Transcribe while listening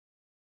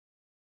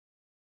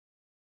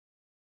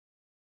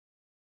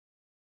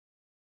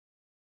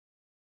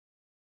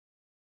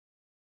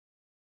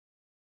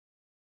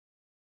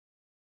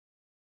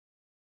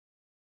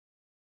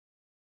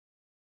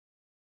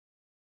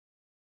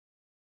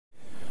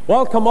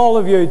Welcome all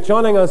of you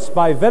joining us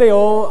by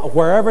video,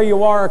 wherever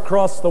you are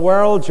across the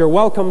world. You're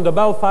welcome to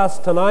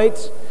Belfast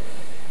tonight.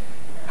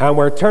 And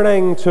we're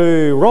turning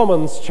to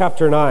Romans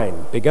chapter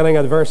 9, beginning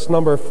at verse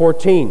number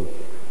 14.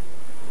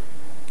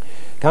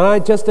 Can I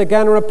just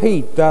again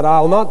repeat that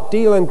I'll not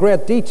deal in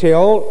great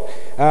detail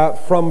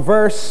from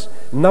verse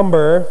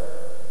number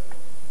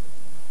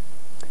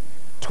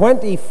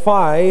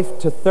 25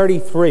 to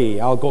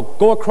 33. I'll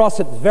go across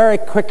it very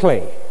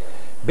quickly.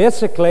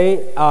 Basically,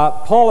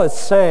 Paul is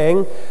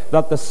saying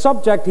that the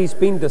subject he's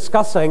been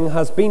discussing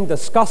has been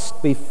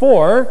discussed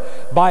before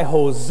by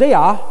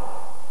Hosea,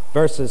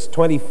 verses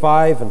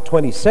 25 and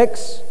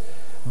 26,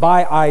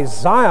 by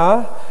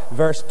Isaiah,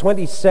 verse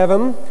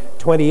 27,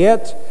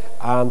 28,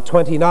 and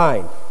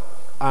 29.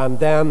 And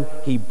then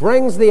he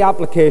brings the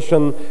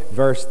application,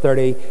 verse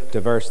 30 to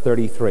verse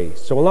 33.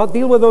 So we'll not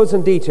deal with those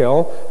in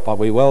detail, but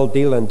we will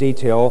deal in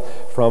detail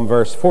from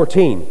verse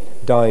 14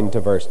 down to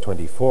verse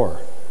 24.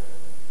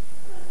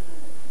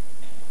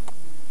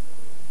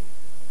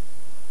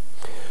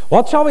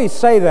 What shall we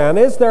say then?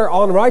 Is there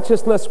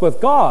unrighteousness with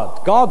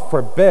God? God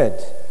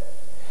forbid.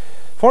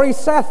 For he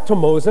saith to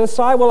Moses,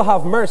 I will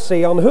have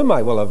mercy on whom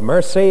I will have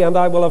mercy, and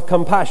I will have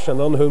compassion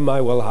on whom I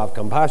will have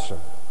compassion.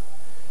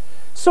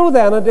 So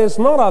then it is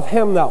not of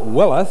him that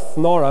willeth,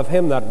 nor of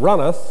him that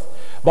runneth,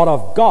 but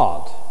of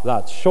God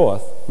that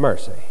showeth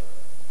mercy.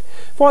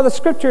 For the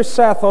Scripture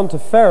saith unto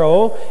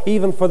Pharaoh,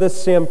 even for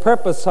this same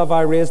purpose have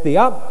I raised thee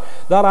up,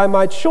 that I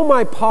might show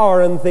my power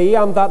in thee,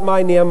 and that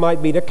my name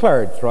might be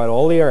declared throughout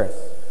all the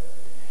earth.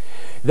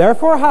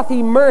 Therefore hath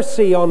he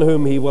mercy on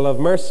whom he will have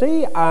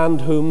mercy, and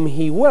whom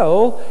he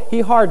will he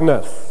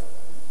hardeneth.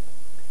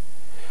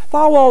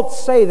 Thou wilt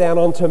say then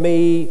unto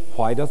me,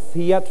 why doth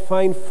he yet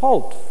find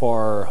fault?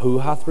 For who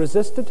hath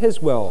resisted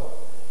his will?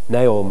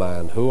 Nay, O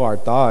man, who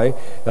art thou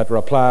that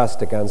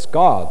repliest against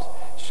God?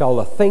 Shall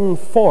the thing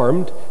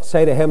formed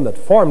say to him that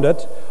formed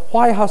it,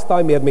 why hast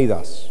thou made me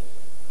thus?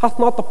 Hath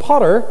not the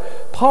potter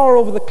power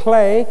over the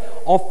clay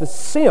of the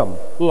same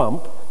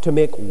lump, to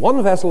make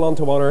one vessel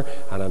unto honor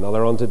and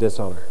another unto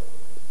dishonor?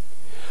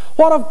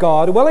 What of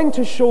God, willing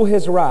to show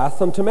his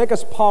wrath and to make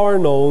his power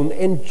known,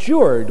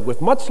 endured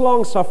with much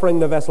long suffering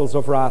the vessels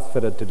of wrath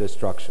fitted to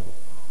destruction,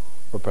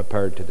 or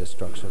prepared to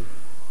destruction,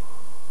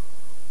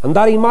 and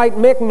that he might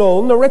make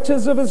known the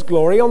riches of his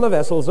glory on the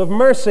vessels of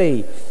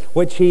mercy,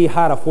 which he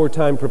had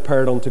aforetime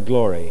prepared unto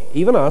glory,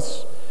 even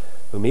us,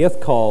 whom he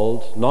hath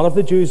called, not of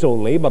the Jews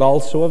only, but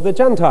also of the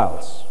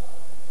Gentiles.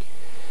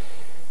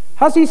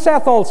 As he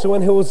saith also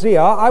in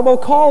Hosea, I will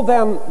call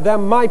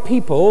them my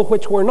people,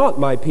 which were not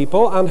my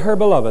people, and her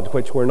beloved,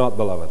 which were not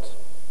beloved.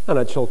 And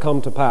it shall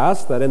come to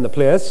pass that in the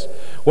place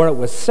where it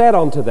was said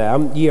unto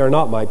them, Ye are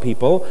not my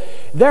people,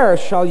 there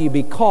shall ye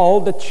be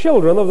called the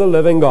children of the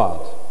living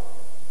God.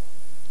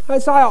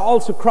 Isaiah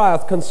also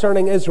crieth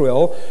concerning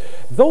Israel,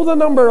 Though the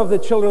number of the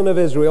children of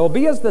Israel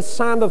be as the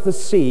sand of the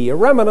sea, a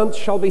remnant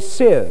shall be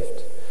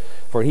saved.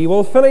 For he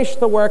will finish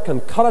the work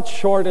and cut it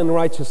short in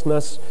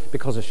righteousness,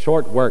 because a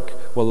short work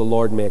will the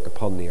Lord make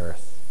upon the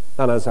earth.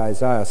 And as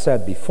Isaiah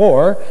said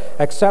before,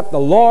 except the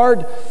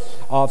Lord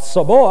of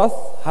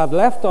Sabaoth had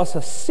left us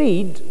a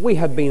seed, we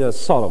had been as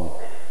Sodom,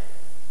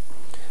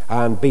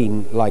 and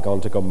been like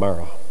unto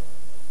Gomorrah.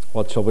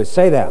 What shall we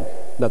say then?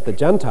 That the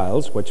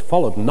Gentiles, which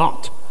followed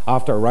not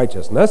after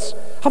righteousness,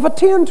 have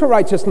attained to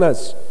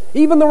righteousness,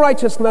 even the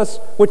righteousness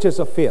which is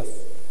of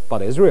faith.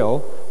 But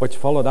Israel, which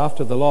followed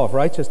after the law of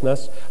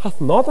righteousness,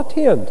 hath not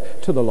attained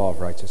to the law of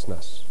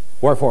righteousness.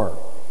 Wherefore?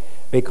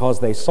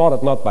 Because they sought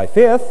it not by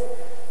faith,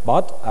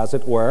 but, as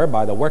it were,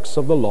 by the works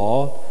of the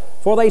law,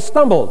 for they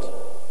stumbled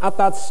at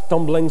that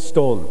stumbling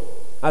stone.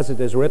 As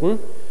it is written,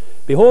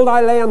 Behold,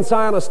 I lay in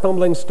Zion a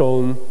stumbling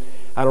stone,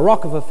 and a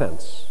rock of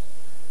offense,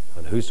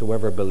 and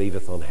whosoever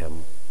believeth on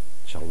him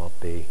shall not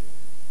be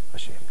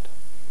ashamed.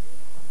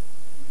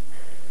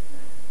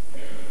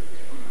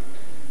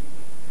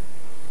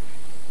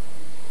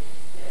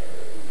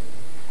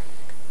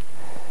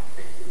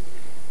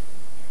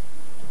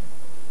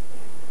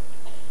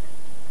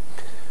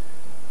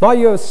 Now,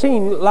 you have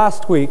seen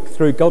last week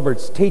through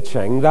Gilbert's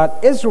teaching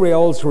that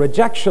Israel's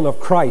rejection of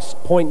Christ,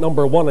 point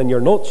number 1 in your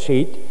note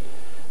sheet,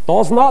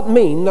 does not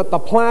mean that the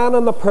plan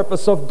and the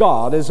purpose of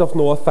God is of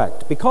no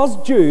effect.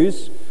 Because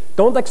Jews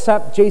don't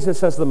accept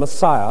Jesus as the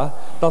Messiah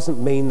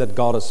doesn't mean that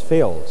God has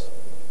failed.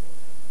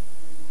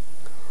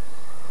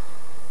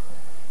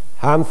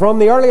 And from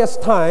the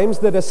earliest times,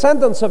 the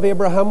descendants of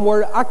Abraham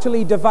were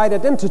actually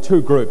divided into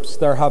two groups.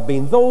 There have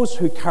been those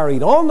who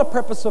carried on the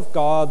purpose of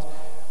God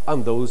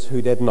and those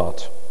who did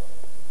not.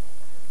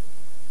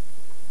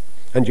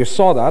 And you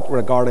saw that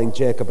regarding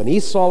Jacob and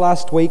Esau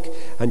last week,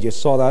 and you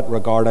saw that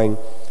regarding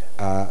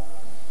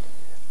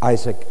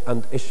Isaac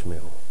and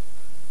Ishmael.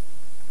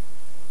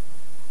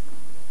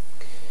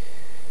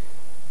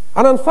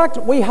 And in fact,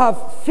 we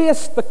have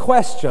faced the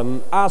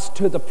question as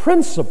to the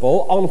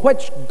principle on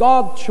which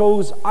God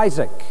chose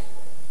Isaac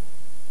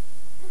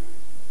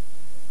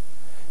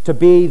to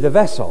be the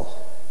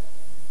vessel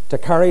to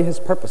carry his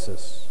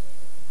purposes,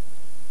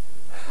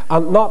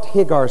 and not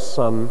Hagar's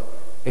son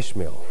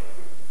Ishmael.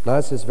 Now,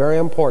 this is very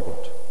important.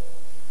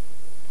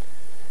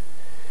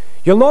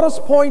 You'll notice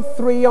point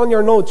 3 on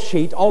your note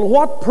sheet. On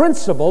what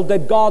principle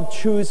did God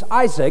choose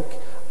Isaac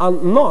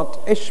and not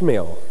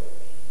Ishmael?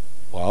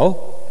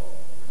 Well,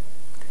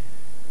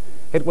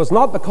 it was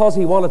not because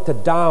he wanted to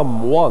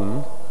damn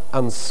one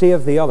and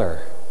save the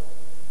other.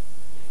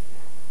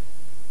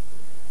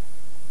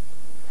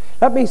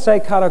 Let me say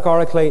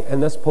categorically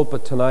in this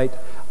pulpit tonight,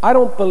 I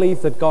don't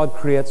believe that God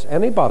creates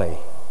anybody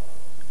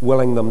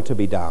willing them to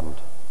be damned.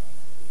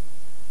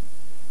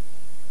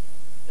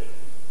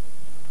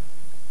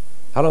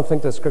 I don't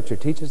think the Scripture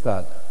teaches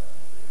that.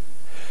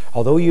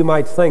 Although you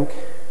might think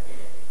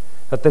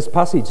that this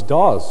passage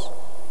does.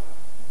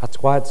 That's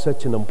why it's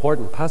such an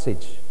important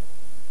passage.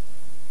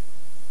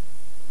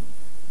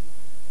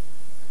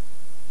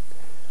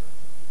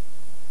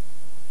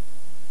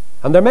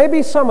 And there may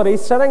be somebody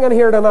sitting in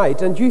here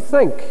tonight and you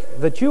think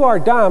that you are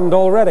damned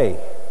already.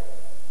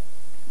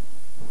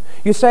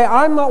 You say,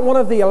 I'm not one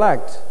of the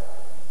elect,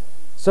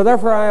 so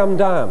therefore I am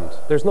damned.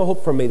 There's no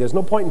hope for me. There's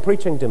no point in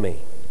preaching to me.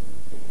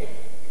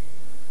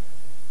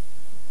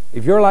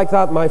 If you're like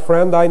that, my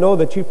friend, I know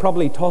that you've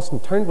probably tossed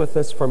and turned with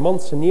this for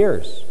months and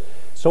years.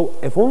 So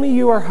if only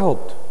you are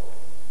helped.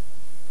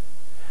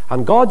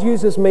 And God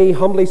uses me,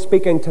 humbly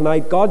speaking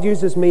tonight, God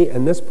uses me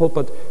in this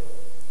pulpit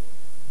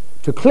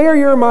to clear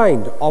your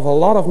mind of a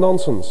lot of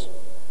nonsense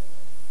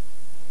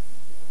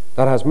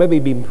that has maybe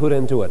been put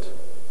into it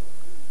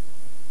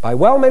by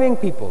well-meaning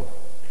people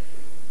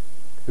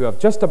who have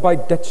just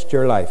about ditched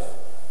your life.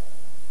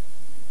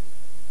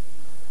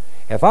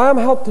 If I am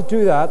helped to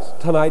do that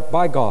tonight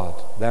by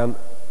God, then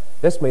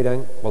this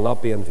meeting will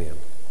not be in vain.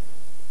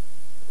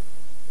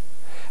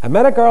 I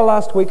met a girl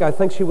last week, I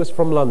think she was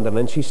from London,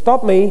 and she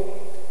stopped me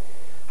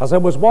as I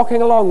was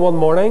walking along one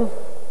morning.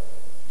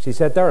 She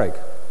said, Derek,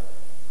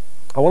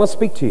 I want to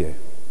speak to you.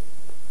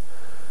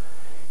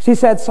 She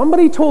said,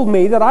 somebody told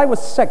me that I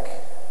was sick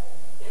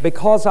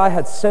because I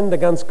had sinned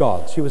against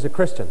God. She was a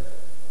Christian.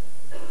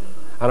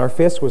 And her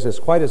face was as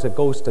white as a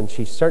ghost, and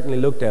she certainly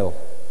looked ill.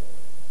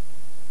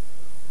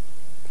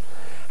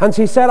 And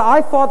she said,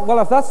 I thought, well,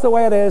 if that's the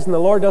way it is and the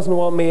Lord doesn't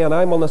want me and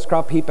I'm on the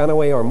scrap heap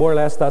anyway, or more or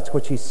less that's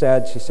what she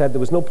said. She said there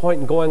was no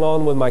point in going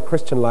on with my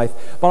Christian life,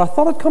 but I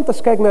thought I'd come to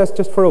Skegness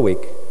just for a week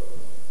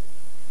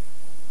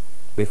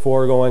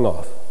before going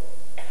off.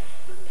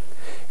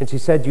 And she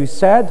said, you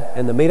said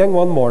in the meeting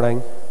one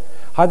morning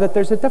how that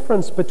there's a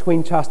difference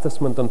between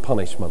chastisement and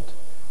punishment.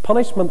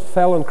 Punishment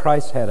fell on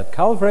Christ's head at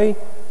Calvary,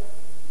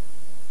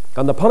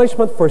 and the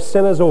punishment for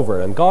sin is over,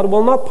 and God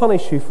will not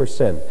punish you for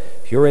sin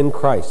if you're in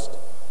Christ.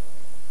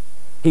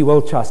 He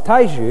will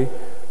chastise you,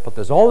 but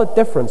there's all the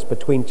difference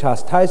between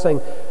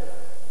chastising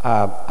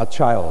a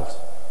child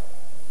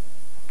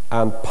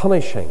and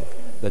punishing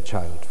the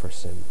child for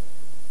sin.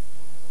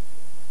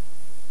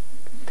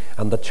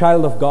 And the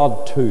child of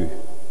God too.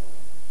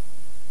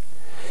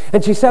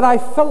 And she said, I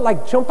felt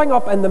like jumping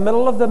up in the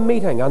middle of the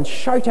meeting and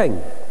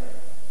shouting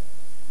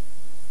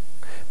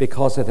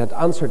because it had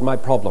answered my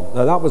problem.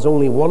 Now that was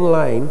only one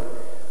line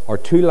or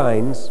two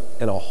lines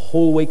in a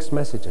whole week's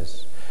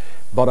messages.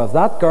 But if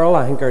that girl,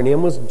 I think her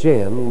name was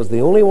Jane, was the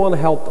only one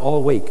helped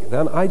all week,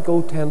 then I'd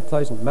go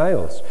 10,000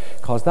 miles,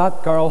 because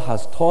that girl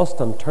has tossed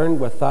and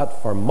turned with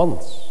that for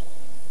months,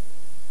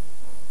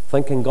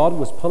 thinking God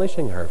was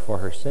punishing her for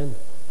her sin.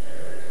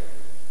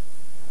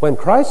 When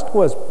Christ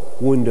was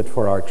wounded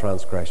for our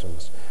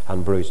transgressions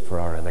and bruised for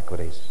our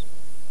iniquities.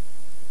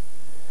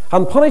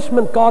 And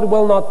punishment God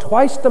will not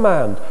twice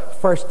demand,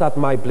 first at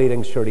my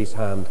bleeding surety's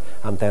hand,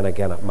 and then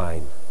again at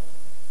mine.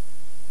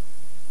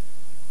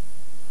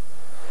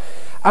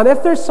 And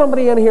if there's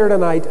somebody in here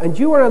tonight and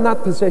you are in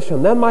that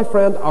position, then my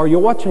friend, are you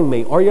watching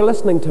me? Are you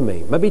listening to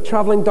me? Maybe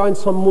traveling down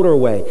some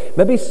motorway,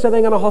 maybe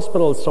sitting in a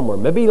hospital somewhere,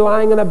 maybe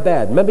lying in a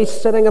bed, maybe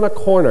sitting in a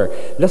corner,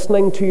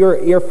 listening to your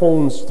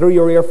earphones, through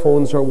your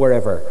earphones or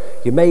wherever.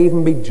 You may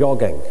even be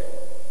jogging.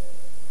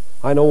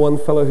 I know one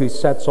fellow who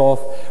sets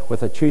off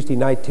with a Tuesday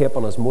night tape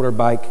on his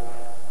motorbike,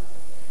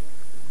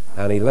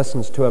 and he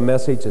listens to a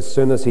message as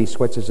soon as he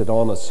switches it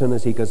on, as soon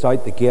as he goes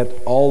out the gate,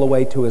 all the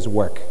way to his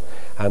work.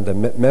 And the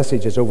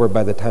message is over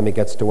by the time he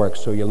gets to work,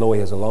 so you'll know he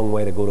has a long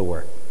way to go to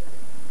work.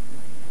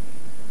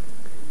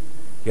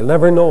 You'll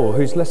never know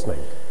who's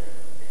listening.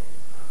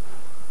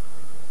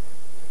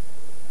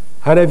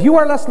 And if you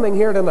are listening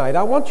here tonight,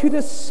 I want you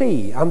to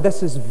see, and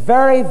this is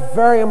very,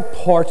 very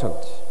important,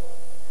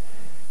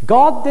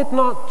 God did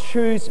not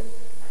choose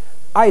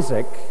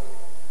Isaac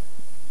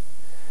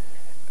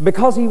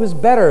because he was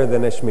better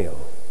than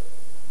Ishmael.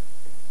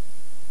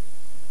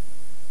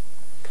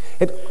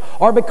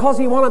 Or because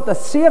he wanted to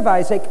save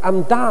Isaac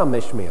and damn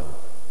Ishmael.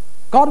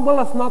 God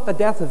willeth not the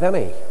death of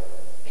any.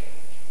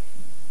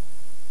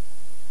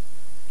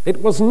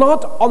 It was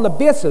not on the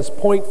basis,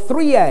 point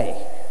 3a,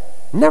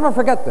 never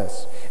forget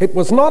this, it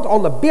was not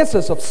on the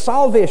basis of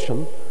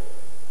salvation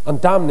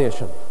and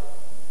damnation.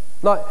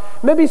 Now,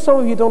 maybe some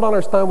of you don't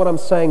understand what I'm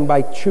saying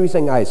by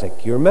choosing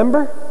Isaac. You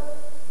remember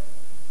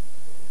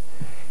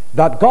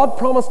that God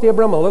promised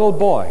Abram a little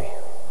boy,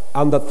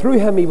 and that through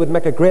him he would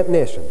make a great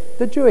nation,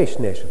 the Jewish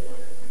nation.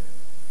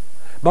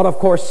 But of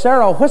course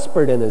Sarah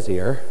whispered in his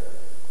ear,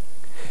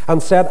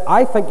 and said,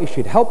 I think you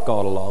should help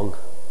God along,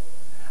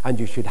 and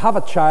you should have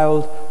a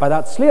child by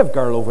that slave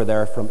girl over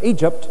there from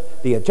Egypt,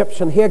 the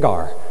Egyptian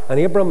Hagar. And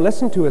Abram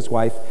listened to his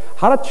wife,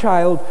 had a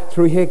child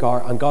through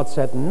Hagar, and God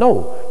said,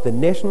 no, the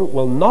nation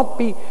will not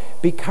be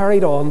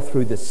carried on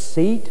through the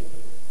seed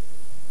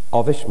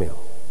of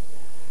Ishmael.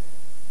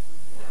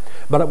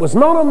 But it was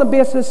not on the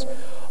basis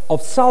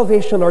of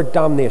salvation or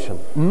damnation,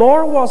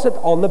 nor was it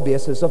on the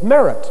basis of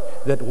merit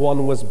that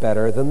one was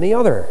better than the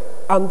other.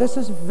 And this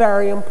is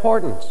very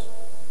important.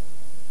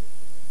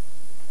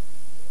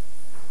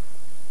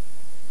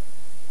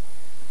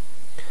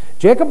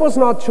 Jacob was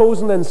not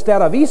chosen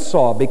instead of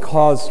Esau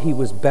because he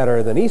was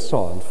better than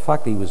Esau. In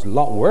fact, he was a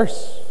lot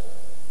worse.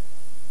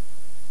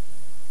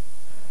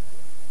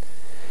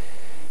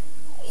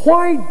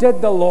 Why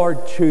did the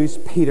Lord choose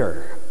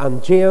Peter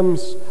and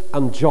James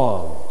and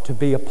John to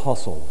be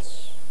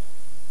apostles?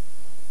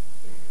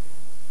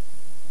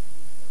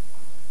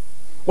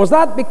 Was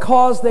that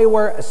because they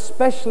were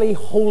especially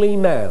holy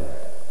men,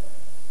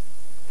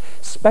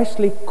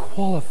 specially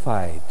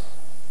qualified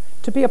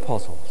to be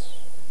apostles?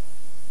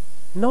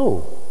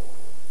 No.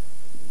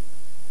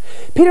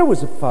 Peter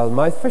was a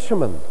foul-mouthed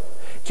fisherman.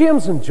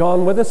 James and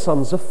John were the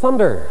sons of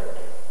thunder.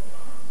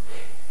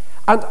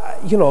 And,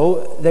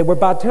 they were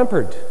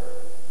bad-tempered.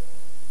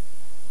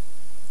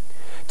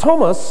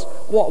 Thomas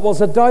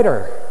was a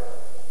doubter.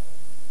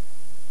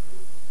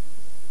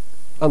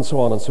 And so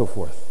on and so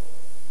forth.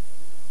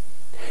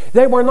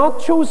 They were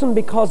not chosen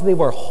because they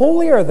were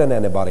holier than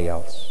anybody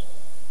else.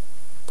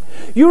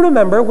 You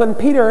remember when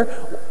Peter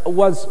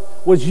was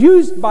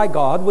used by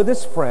God with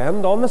his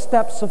friend on the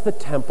steps of the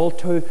temple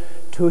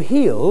to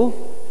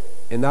heal,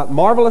 in that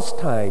marvelous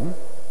time,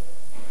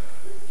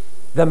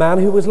 the man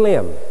who was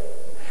lame.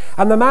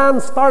 And the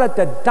man started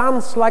to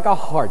dance like a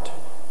hart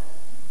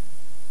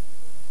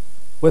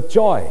with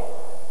joy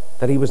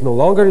that he was no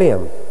longer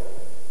lame.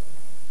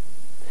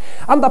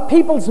 And the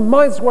people's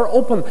mouths were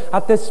open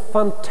at this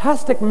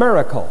fantastic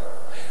miracle.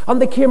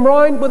 And they came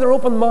round with their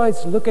open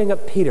mouths looking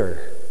at Peter.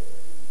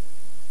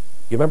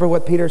 You remember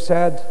what Peter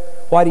said?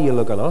 Why do you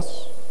look on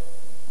us?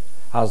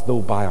 As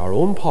though by our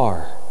own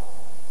power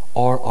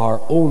or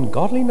our own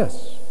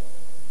godliness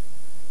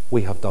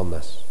we have done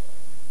this.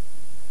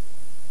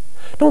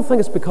 Don't think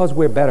it's because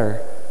we're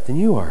better than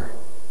you are.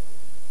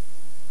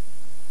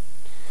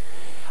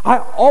 I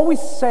always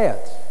say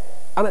it,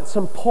 and it's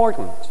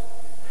important.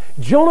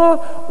 Jonah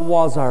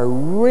was a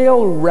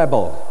real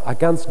rebel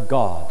against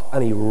God,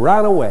 and he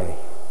ran away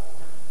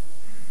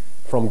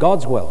from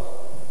God's will.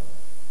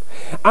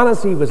 And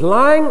as he was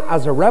lying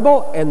as a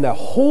rebel in the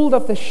hold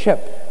of the ship,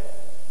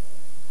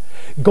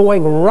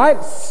 sailing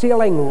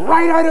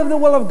right out of the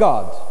will of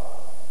God,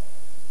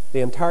 the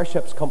entire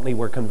ship's company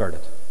were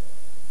converted.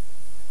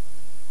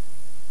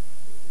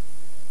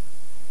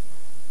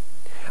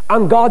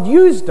 And God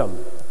used him,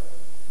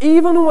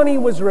 even when he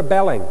was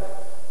rebelling.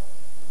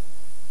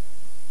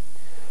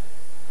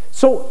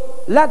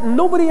 So let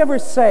nobody ever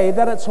say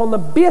that it's on the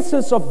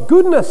basis of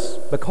goodness,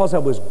 because I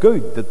was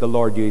good, that the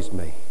Lord used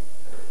me.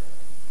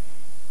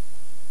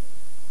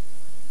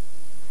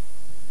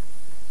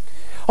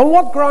 On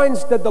what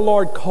grounds did the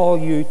Lord call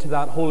you to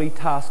that holy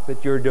task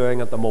that you're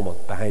doing at the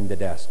moment behind the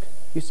desk?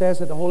 You say, is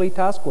it a holy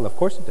task? Well, of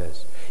course it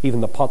is. Even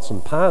the pots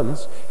and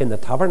pans in the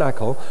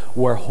tabernacle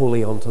were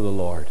holy unto the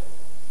Lord.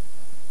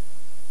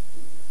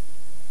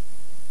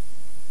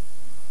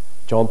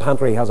 John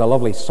Pantry has a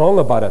lovely song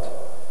about it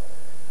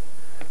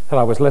that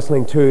I was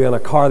listening to in a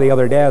car the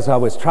other day as I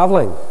was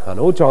traveling. I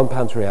know John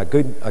Pantry, a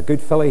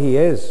good fella he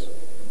is.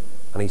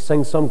 And he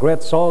sings some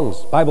great songs,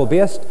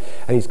 Bible-based.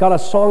 And he's got a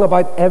song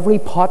about every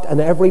pot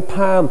and every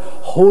pan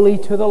holy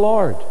to the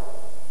Lord.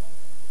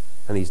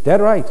 And he's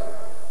dead right.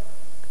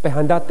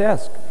 Behind that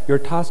desk, your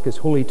task is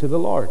holy to the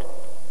Lord.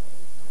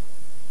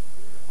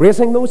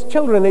 Raising those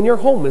children in your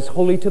home is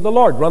holy to the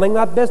Lord. Running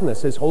that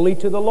business is holy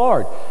to the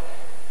Lord.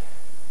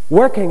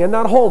 Working in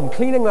that home,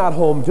 cleaning that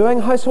home,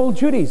 doing household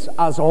duties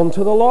as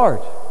unto the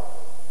Lord.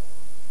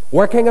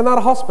 Working in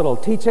that hospital,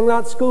 teaching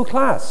that school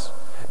class,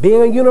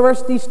 being a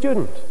university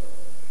student.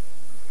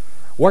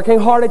 Working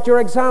hard at your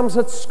exams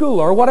at school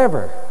or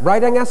whatever.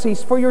 Writing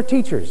essays for your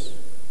teachers.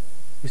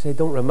 You say,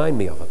 don't remind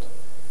me of it.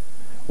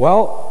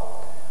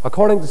 Well,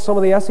 according to some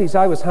of the essays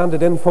I was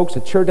handed in, folks,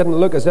 it sure didn't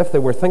look as if they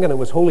were thinking it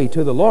was holy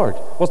to the Lord.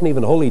 It wasn't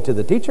even holy to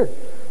the teacher.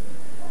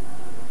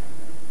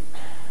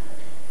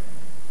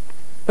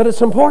 But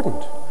it's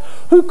important.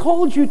 Who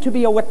called you to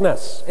be a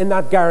witness in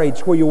that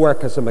garage where you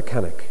work as a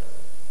mechanic?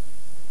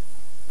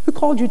 Who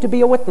called you to be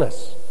a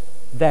witness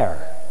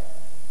there?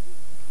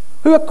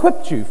 Who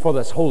equipped you for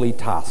this holy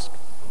task?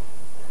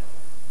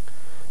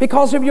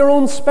 Because of your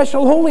own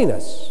special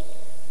holiness?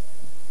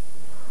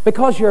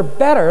 Because you're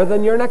better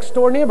than your next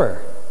door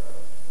neighbor?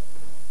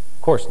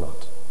 Of course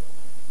not.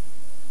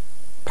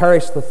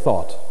 Perish the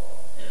thought.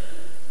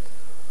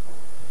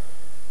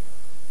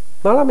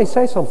 Now let me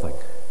say something.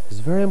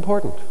 It's very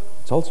important.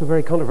 It's also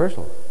very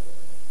controversial.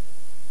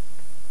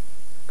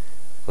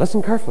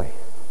 Listen carefully.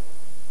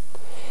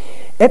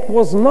 It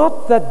was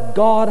not that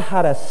God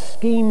had a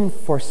scheme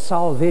for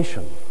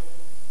salvation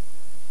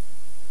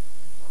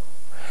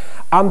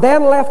and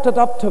then left it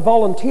up to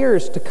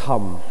volunteers to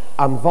come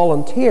and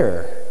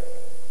volunteer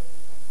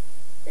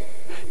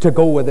to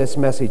go with this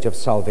message of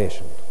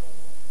salvation,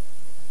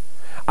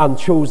 and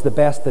chose the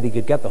best that he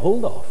could get the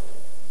hold of.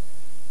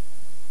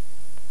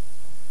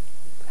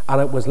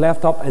 And it was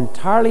left up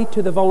entirely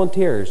to the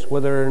volunteers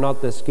whether or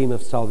not this scheme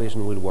of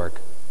salvation would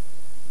work.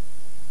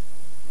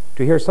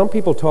 To hear some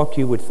people talk,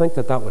 you would think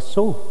that that was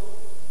so.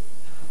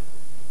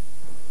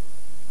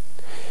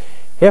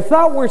 If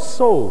that were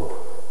so,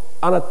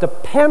 and it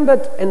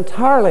depended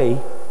entirely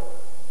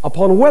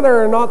upon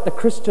whether or not the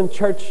Christian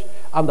church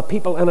and the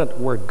people in it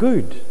were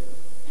good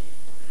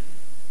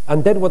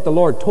and did what the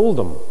Lord told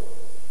them,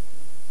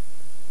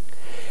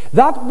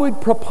 that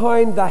would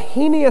propound the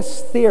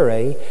heinous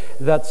theory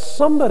that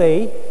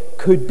somebody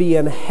could be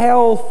in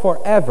hell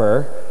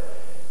forever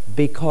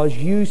because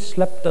you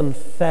slipped and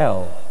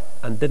fell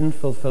and didn't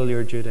fulfill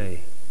your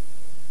duty.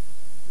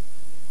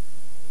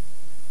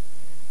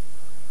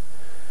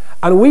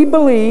 And we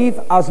believe,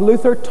 as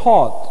Luther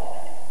taught,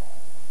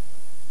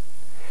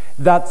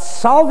 that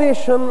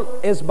salvation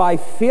is by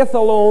faith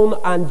alone,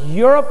 and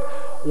Europe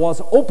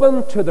was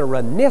open to the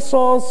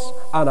Renaissance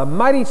and a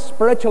mighty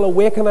spiritual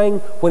awakening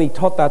when he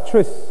taught that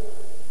truth.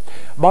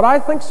 But I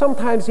think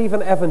sometimes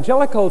even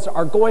evangelicals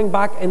are going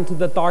back into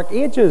the Dark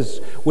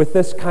Ages with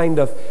this kind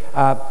of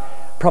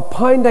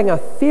propounding a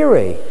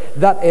theory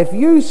that if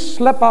you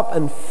slip up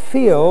and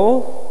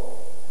fail,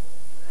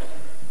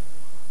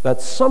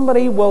 that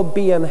somebody will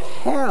be in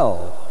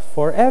hell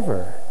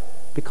forever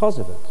because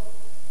of it.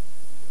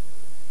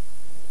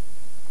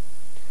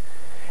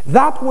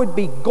 That would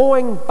be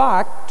going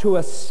back to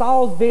a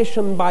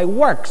salvation by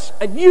works.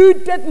 And you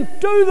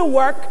didn't do the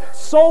work,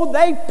 so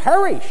they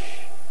perish.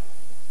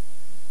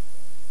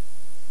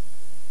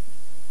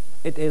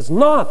 It is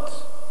not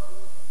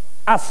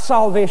a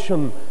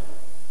salvation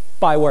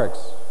by works.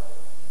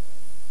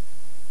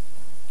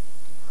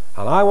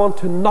 And I want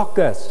to knock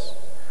this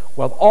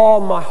with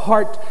all my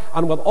heart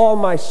and with all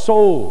my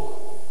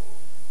soul,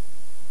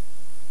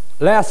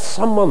 lest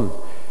someone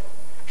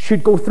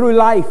should go through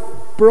life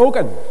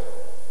broken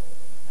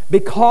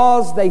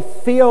because they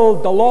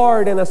failed the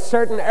Lord in a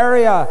certain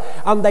area,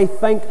 and they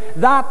think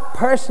that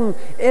person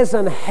is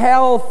in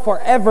hell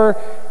forever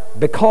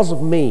because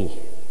of me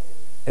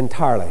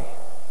entirely.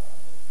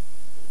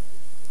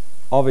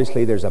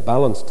 Obviously, there's a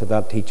balance to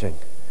that teaching,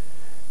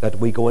 that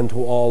we go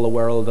into all the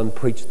world and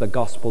preach the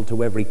gospel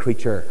to every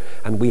creature,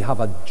 and we have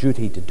a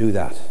duty to do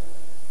that.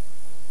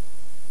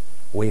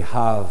 We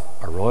have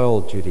a royal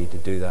duty to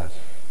do that,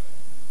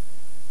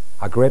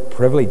 a great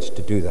privilege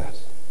to do that.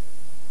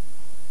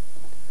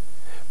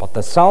 But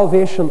the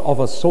salvation of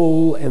a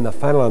soul in the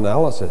final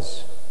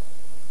analysis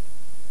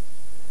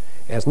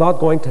is not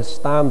going to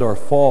stand or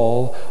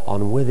fall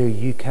on whether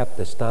you kept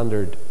the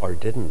standard or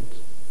didn't.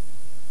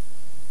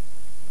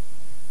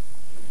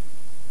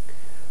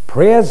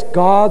 Praise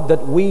God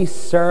that we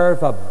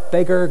serve a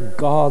bigger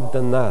God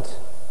than that.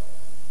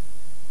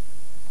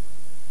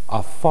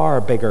 A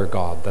far bigger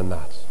God than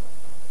that.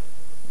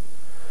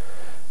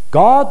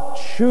 God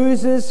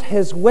chooses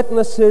his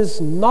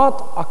witnesses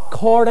not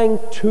according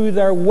to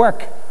their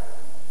work.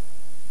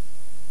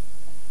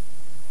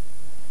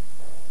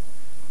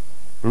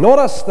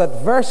 Notice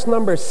that verse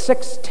number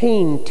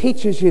 16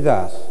 teaches you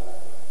that.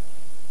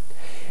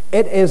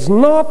 It is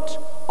not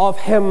of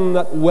him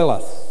that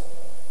willeth,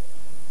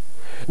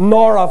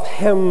 nor of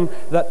him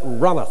that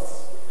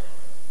runneth,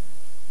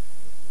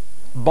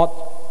 but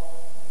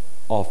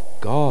of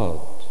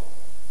God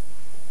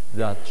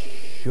that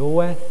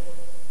showeth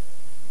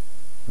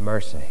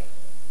mercy.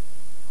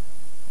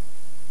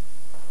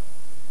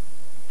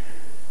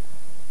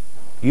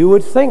 You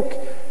would think,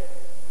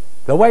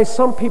 the way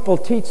some people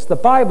teach the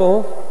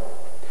Bible,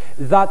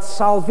 that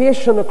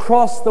salvation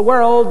across the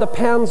world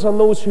depends on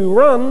those who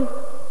run,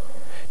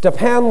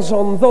 depends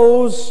on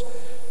those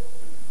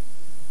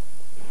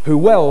who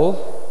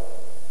will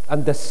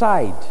and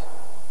decide.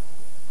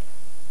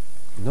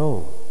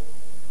 No.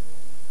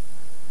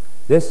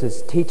 This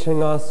is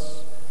teaching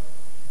us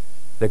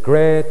the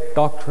great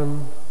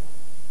doctrine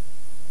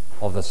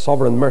of the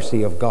sovereign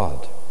mercy of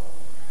God.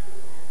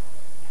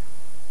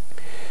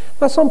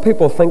 Now, some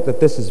people think that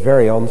this is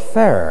very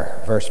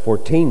unfair. Verse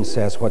 14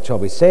 says, what shall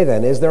we say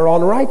then? Is there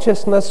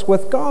unrighteousness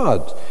with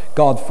God?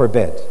 God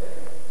forbid.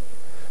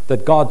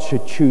 That God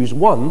should choose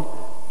one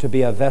to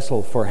be a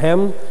vessel for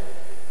him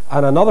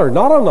and another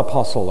not an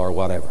apostle or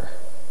whatever.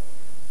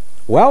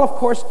 Well, of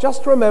course,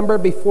 just remember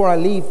before I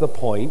leave the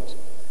point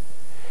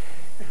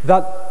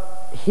that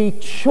he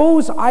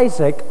chose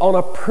Isaac on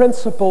a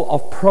principle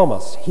of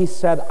promise. He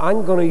said,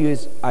 I'm going to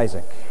use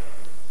Isaac.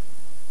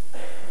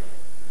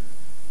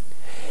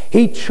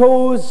 He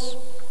chose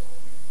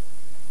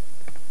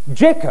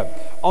Jacob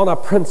on a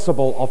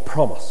principle of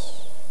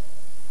promise.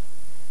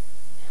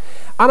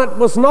 And it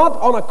was not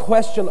on a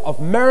question of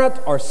merit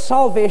or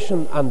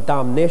salvation and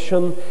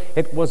damnation.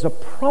 It was a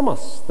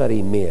promise that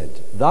he made.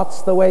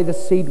 That's the way the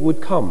seed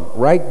would come,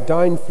 right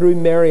down through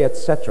Mary,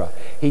 etc.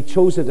 He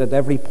chose it at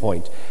every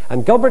point.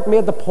 And Gilbert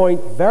made the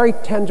point very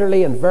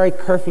tenderly and very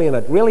carefully, and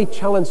it really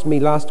challenged me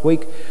last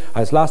week,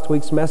 as last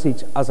week's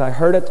message, as I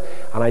heard it,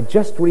 and I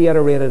just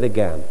reiterate it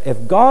again.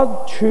 If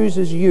God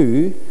chooses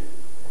you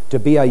to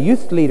be a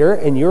youth leader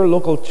in your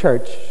local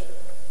church,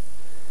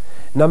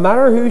 no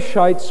matter who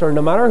shouts or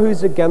no matter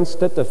who's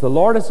against it, if the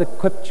Lord has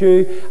equipped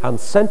you and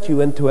sent you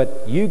into it,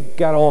 you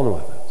get on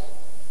with it,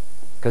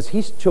 because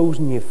he's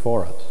chosen you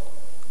for it.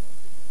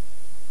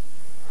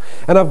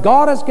 And if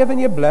God has given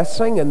you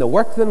blessing in the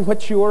work in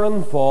which you are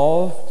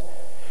involved,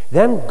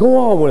 then go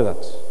on with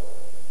it.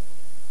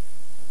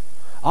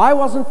 I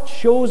wasn't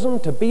chosen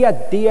to be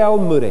a D.L.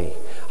 Moody.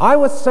 I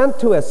was sent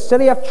to a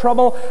city of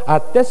trouble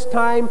at this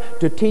time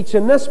to teach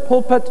in this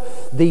pulpit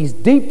these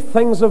deep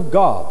things of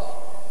God.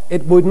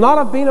 It would not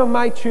have been of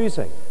my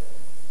choosing.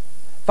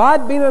 If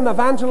I'd been an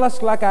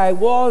evangelist like I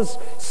was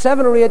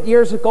 7 or 8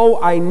 years ago,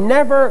 I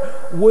never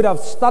would have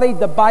studied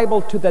the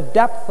Bible to the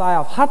depth I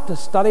have had to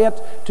study it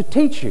to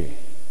teach you.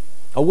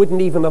 I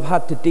wouldn't even have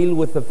had to deal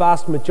with the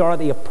vast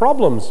majority of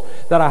problems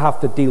that I have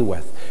to deal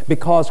with.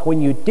 Because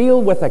when you deal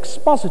with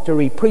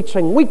expository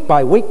preaching week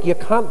by week, you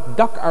can't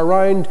duck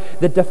around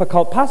the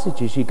difficult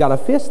passages. You've got to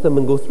face them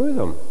and go through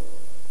them.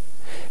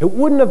 It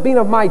wouldn't have been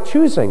of my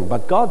choosing,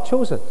 but God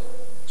chose it.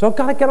 So I've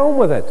got to get on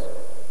with it.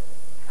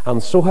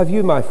 And so have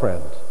you, my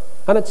friend.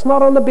 And it's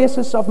not on the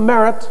basis of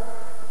merit.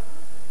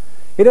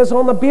 It is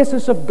on the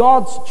basis of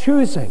God's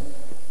choosing.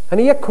 And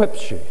he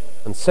equips you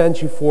and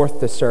sends you forth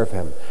to serve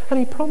him. And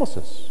he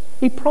promises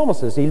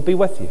he'll be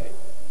with you.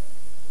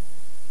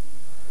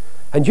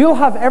 And you'll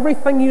have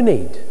everything you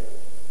need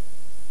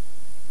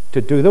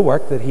to do the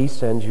work that he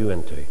sends you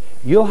into.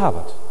 You'll have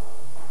it.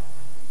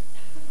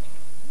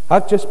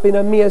 I've just been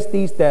amazed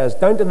these days,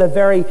 down to the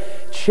very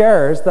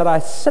chairs that I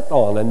sit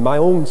on in my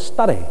own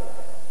study,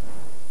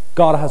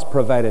 God has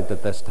provided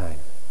at this time.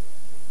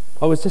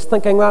 I was just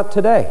thinking that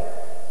today.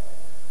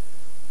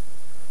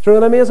 Through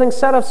an amazing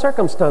set of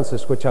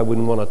circumstances which I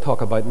wouldn't want to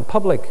talk about in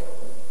public.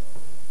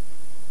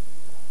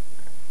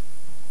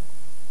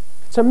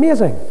 It's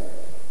amazing.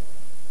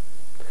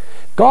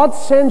 God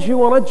sends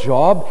you on a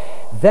job,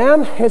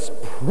 then his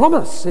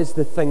promise is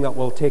the thing that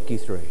will take you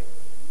through.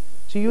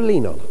 So you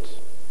lean on it.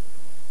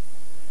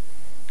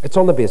 It's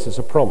on the basis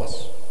of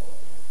promise.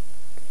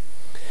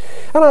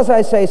 And as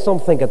I say, some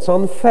think it's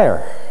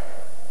unfair.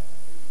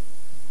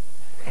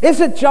 Is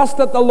it just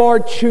that the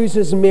Lord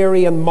chooses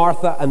Mary and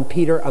Martha and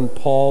Peter and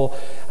Paul,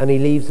 and he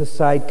leaves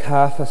aside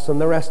Caiaphas and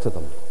the rest of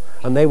them?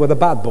 And they were the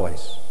bad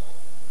boys.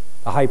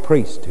 The high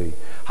priest who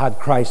had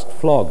Christ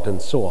flogged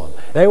and so on.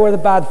 They were the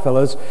bad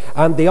fellows,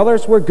 and the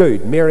others were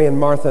good, Mary and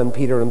Martha and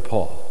Peter and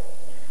Paul.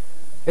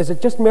 Is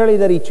it just merely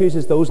that he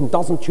chooses those and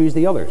doesn't choose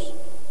the others?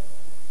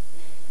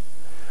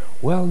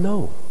 Well,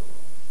 no.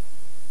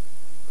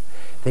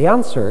 The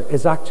answer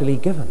is actually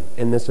given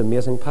in this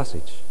amazing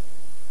passage.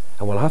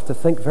 And we'll have to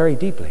think very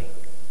deeply.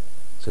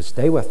 So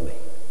stay with me.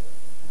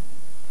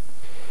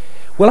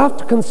 We'll have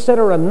to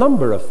consider a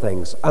number of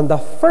things. And the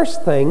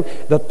first thing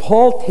that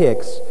Paul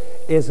takes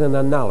is an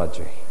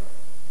analogy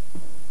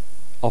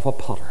of a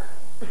potter.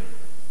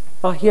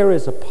 Now, here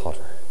is a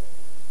potter.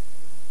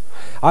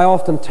 I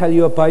often tell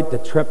you about the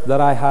trip that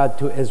I had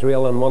to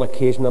Israel on one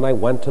occasion, and I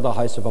went to the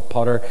house of a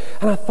potter,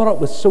 and I thought it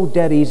was so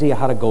dead easy I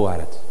had to go at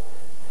it.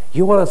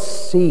 You want to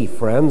see,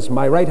 friends,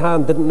 my right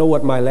hand didn't know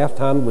what my left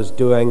hand was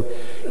doing.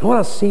 You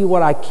want to see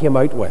what I came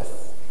out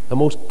with. The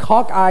most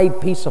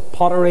cock-eyed piece of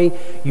pottery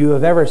you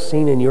have ever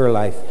seen in your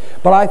life.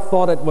 But I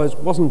thought it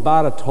wasn't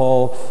bad at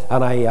all,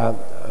 and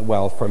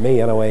well, for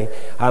me anyway,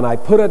 and I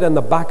put it in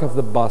the back of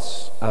the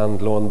bus, and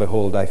lo and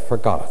behold, I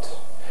forgot it.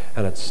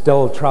 And it's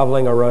still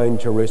traveling around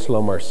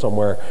Jerusalem or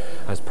somewhere.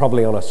 It's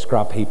probably on a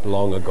scrap heap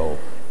long ago.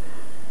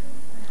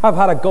 I've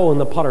had a go in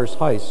the potter's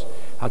house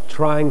at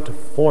trying to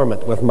form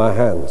it with my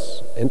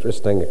hands.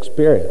 Interesting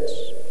experience.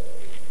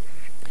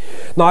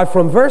 Now,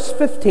 from verse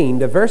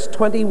 15 to verse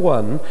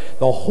 21,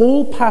 the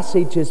whole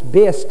passage is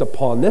based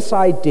upon this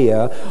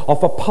idea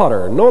of a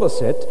potter.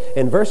 Notice it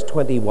in verse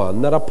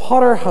 21, that a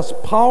potter has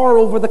power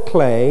over the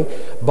clay,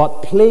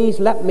 but please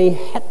let me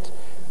hit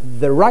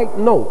the right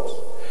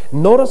note.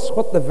 Notice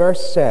what the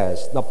verse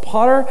says. The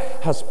potter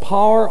has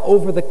power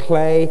over the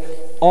clay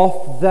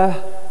of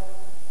the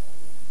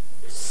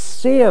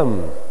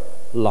same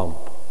lump.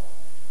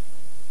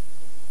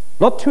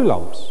 Not two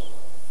lumps.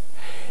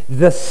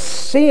 The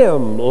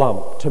same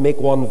lump, to make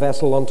one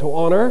vessel unto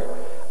honor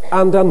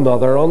and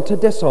another unto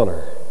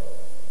dishonor.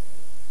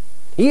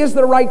 He has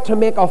the right to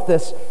make of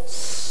this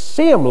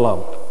same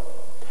lump.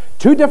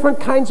 Two different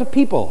kinds of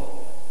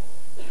people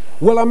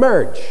will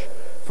emerge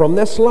from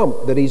this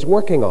lump that he's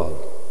working on.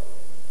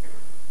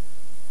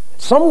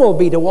 Some will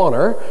be to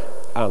honor,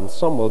 and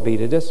some will be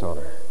to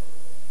dishonor.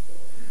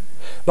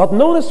 But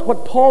notice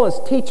what Paul is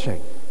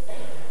teaching,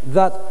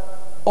 that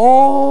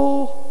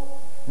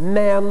all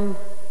men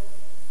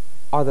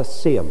are the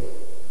same.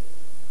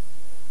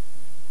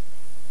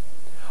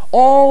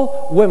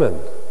 All women,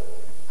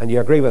 and you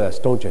agree with this,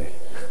 don't you,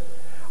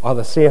 are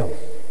the same.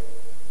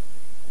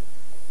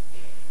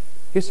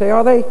 You say,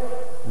 are they?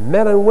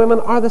 Men and women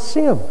are the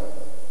same.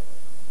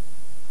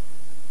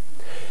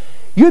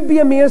 You'd be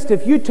amazed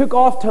if you took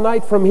off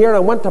tonight from here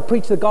and went to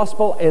preach the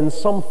gospel in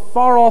some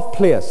far-off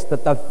place,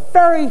 that the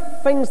very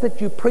things that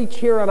you preach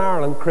here in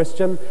Ireland,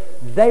 Christian,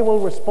 they will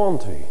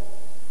respond to.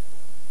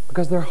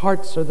 Because their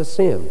hearts are the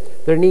same.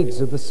 Their needs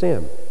are the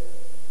same.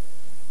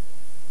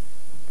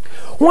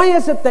 Why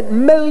is it that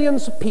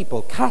millions of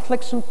people,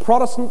 Catholics and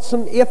Protestants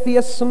and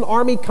atheists and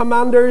army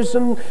commanders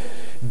and,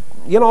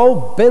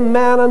 bin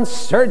men and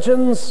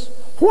surgeons,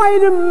 why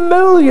do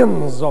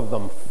millions of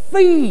them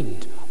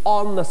feed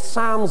on the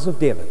Psalms of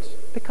David?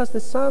 Because the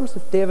Psalms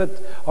of David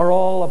are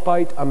all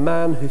about a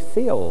man who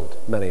failed,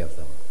 many of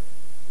them,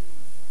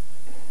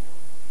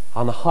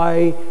 and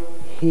how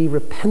he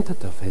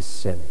repented of his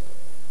sin.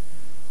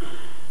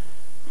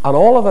 And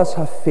all of us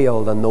have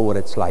failed and know what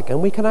it's like,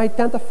 and we can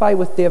identify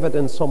with David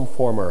in some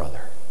form or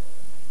other,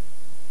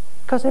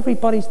 because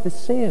everybody's the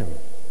same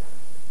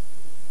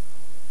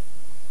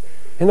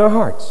in our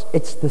hearts.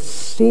 It's the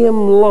same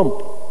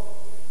lump.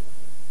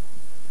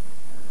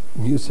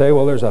 You say,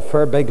 well, there's a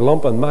fair big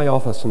lump in my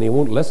office and he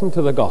won't listen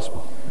to the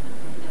gospel.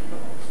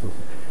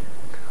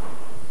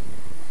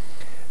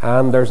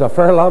 And there's a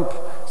fair lump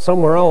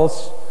somewhere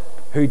else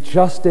who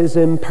just is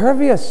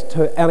impervious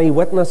to any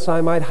witness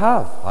I might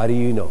have. How do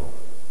you know?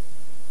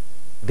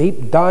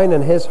 Deep down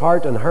in his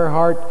heart and her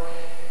heart,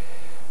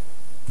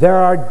 there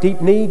are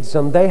deep needs,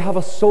 and they have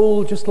a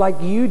soul just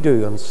like you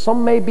do. And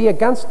some may be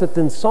against it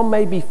and some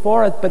may be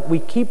for it, but we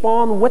keep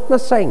on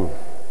witnessing.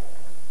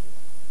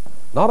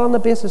 Not on the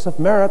basis of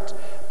merit,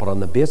 but on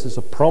the basis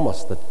of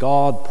promise, that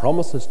God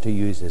promises to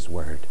use his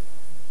word,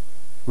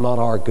 not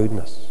our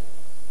goodness.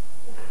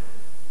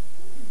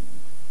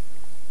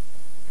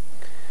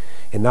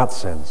 In that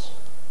sense,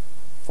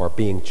 for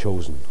being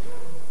chosen.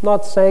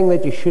 Not saying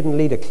that you shouldn't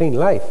lead a clean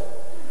life.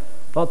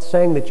 Not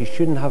saying that you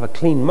shouldn't have a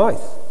clean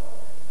mouth.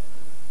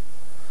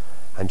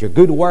 And your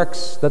good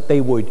works, that they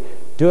would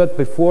do it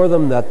before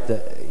them, that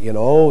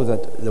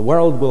the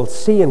world will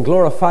see and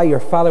glorify your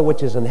Father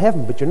which is in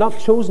heaven. But you're not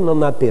chosen on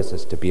that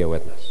basis to be a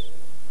witness.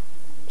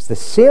 It's the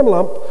same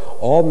lump.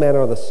 All men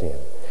are the same.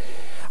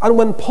 And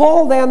when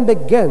Paul then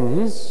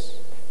begins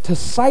to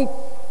cite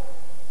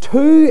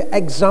two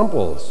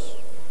examples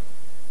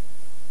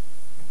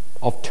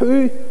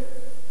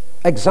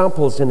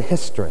in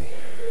history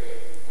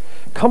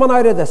coming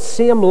out of the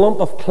same lump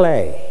of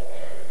clay,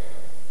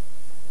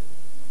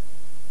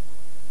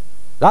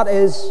 that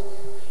is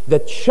the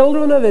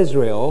children of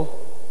Israel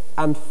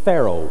and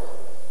Pharaoh.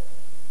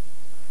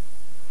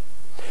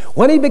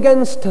 When he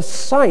begins to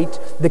cite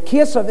the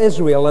case of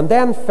Israel and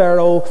then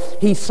Pharaoh,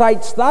 he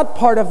cites that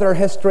part of their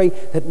history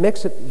that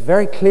makes it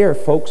very clear,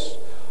 folks,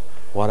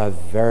 what a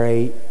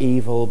very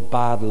evil,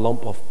 bad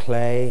lump of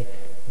clay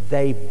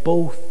they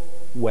both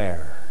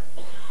were.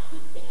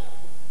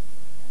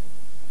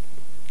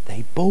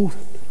 They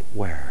both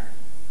were.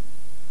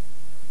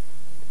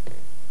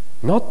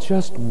 Not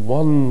just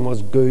one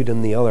was good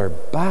and the other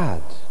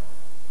bad.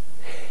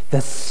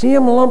 The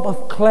same lump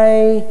of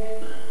clay,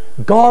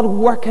 God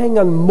working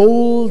and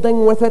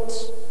molding with it.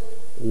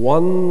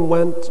 One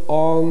went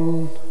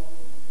on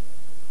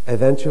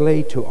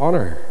eventually to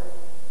honor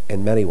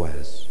in many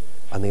ways,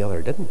 and the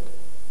other didn't.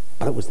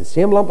 But it was the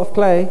same lump of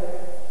clay,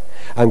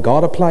 and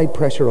God applied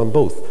pressure on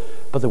both.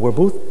 But they were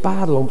both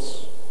bad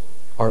lumps,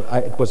 or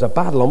it was a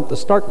bad lump to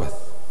start with.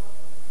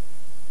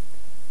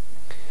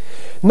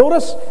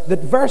 Notice that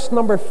verse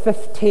number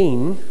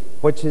 15,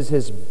 which is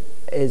his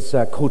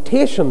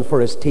quotation for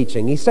his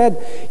teaching, he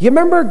said, you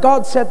remember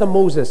God said to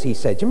Moses, he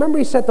said to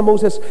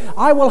Moses,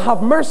 I will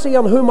have mercy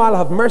on whom I'll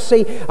have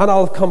mercy, and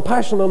I'll have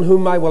compassion on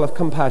whom I will have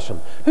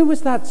compassion. Who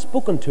was that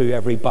spoken to,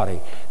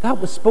 everybody? That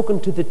was spoken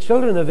to the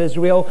children of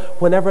Israel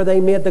whenever they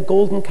made the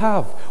golden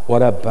calf.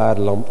 What a bad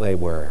lump they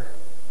were.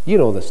 You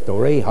know the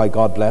story, how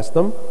God blessed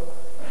them.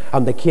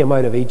 And they came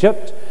out of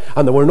Egypt,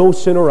 and they were no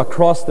sooner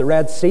across the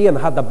Red Sea and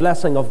had the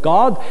blessing of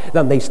God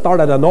than they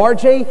started an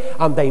orgy,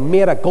 and they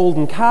made a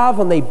golden calf,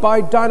 and they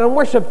bowed down and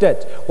worshipped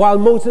it while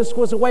Moses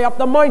was away up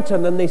the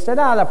mountain. And they said,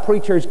 the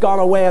preacher's gone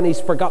away and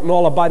he's forgotten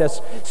all about us.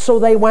 So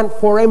they went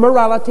for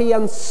immorality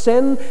and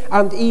sin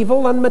and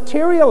evil and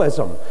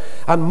materialism.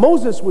 And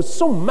Moses was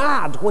so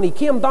mad when he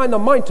came down the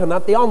mountain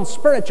at the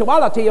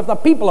unspirituality of the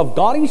people of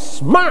God, he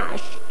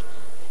smashed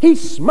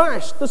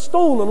the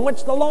stone on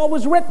which the law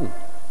was written.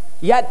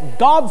 Yet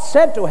God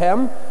said to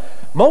him,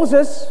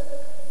 Moses,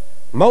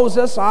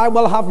 I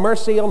will have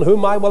mercy on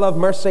whom I will have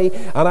mercy,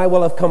 and I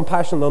will have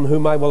compassion on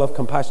whom I will have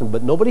compassion.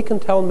 But nobody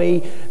can tell me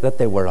that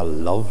they were a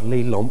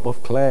lovely lump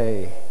of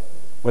clay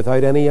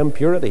without any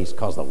impurities,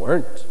 because they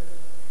weren't.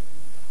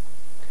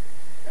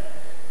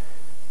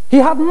 He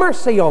had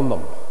mercy on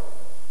them.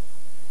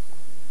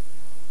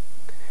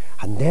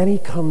 And then he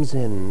comes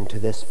into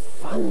this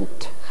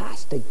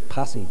fantastic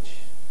passage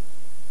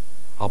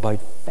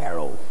about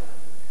Pharaoh.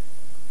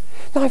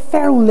 Now,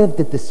 Pharaoh lived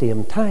at the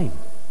same time.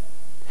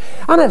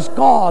 And as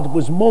God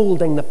was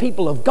molding the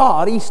people of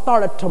God, he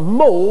started to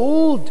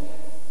mold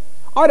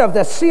out of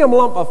the same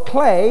lump of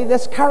clay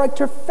this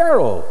character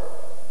Pharaoh.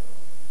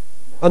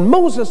 And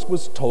Moses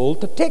was told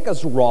to take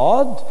his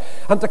rod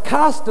and to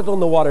cast it on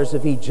the waters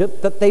of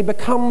Egypt, that they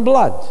become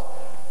blood.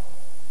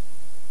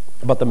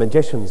 But the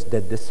magicians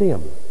did the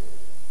same.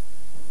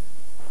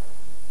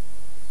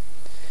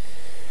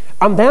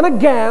 And then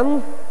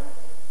again,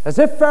 as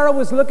if Pharaoh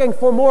was looking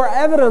for more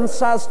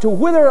evidence as to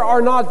whether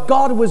or not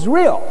God was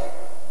real,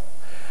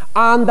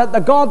 and that the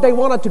God they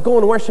wanted to go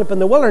and worship in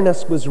the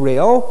wilderness was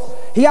real,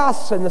 he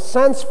asks, in a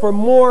sense, for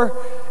more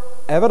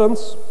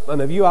evidence.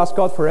 And if you ask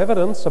God for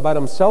evidence about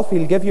himself,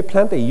 he'll give you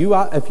plenty.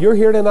 If you're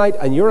here tonight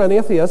and you're an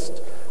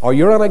atheist or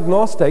you're an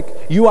agnostic,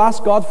 you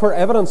ask God for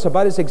evidence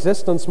about his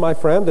existence, my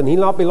friend, and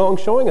he'll not be long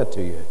showing it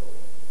to you.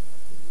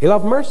 He'll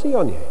have mercy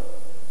on you,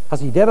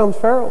 as he did on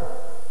Pharaoh.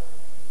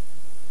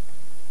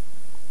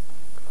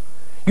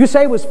 You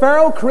say, was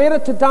Pharaoh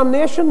created to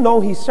damnation?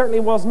 No, he certainly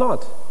was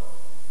not.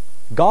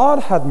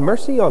 God had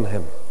mercy on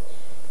him.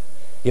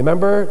 You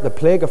remember the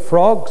plague of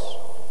frogs?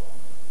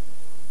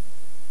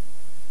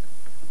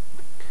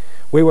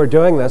 We were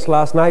doing this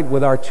last night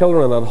with our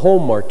children at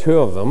home, or two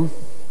of them.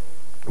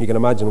 You can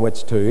imagine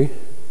which two.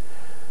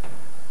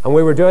 And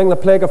we were doing the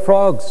plague of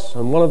frogs.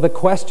 And one of the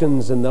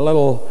questions in the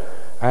little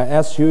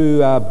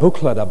SU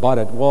booklet about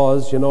it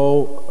was,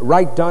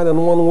 write down in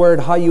one word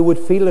how you would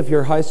feel if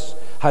your house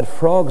had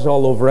frogs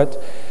all over it.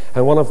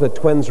 And one of the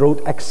twins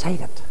wrote,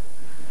 excited.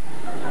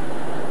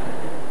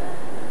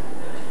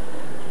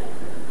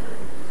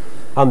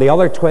 And the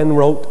other twin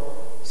wrote,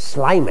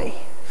 slimy.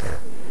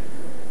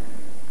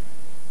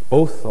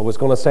 Both, I was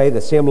going to say,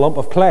 the same lump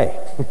of clay.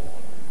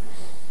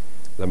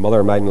 The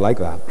mother mightn't like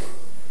that.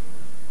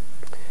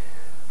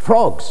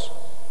 Frogs.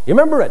 You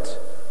remember it?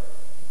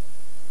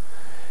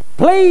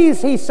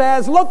 Please, he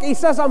says, look, he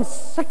says, I'm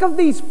sick of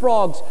these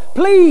frogs.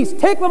 Please,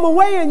 take them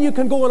away and you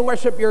can go and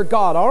worship your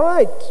God. All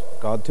right.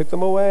 God took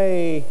them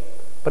away,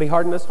 but he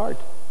hardened his heart.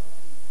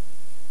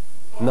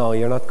 No,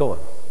 you're not going.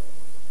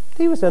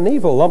 He was an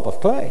evil lump of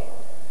clay.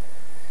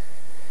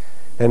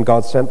 Then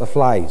God sent the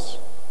flies.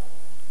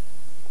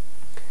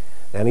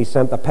 Then he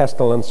sent the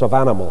pestilence of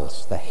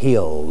animals, the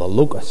hail, the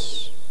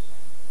locusts.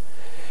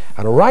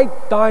 And right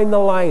down the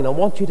line, I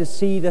want you to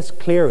see this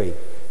clearly.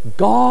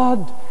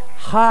 God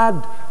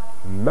had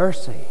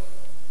mercy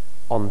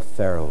on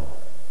Pharaoh.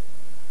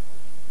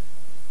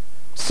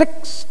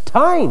 6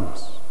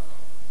 times.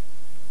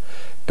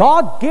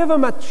 God gave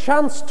him a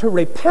chance to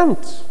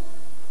repent.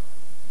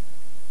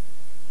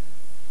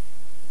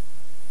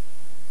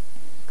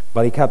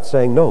 But he kept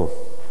saying no.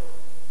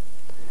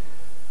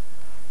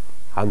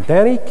 And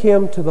then he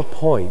came to the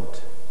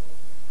point,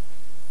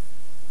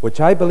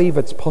 which I believe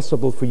it's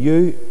possible for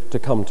you to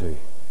come to,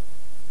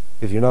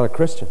 if you're not a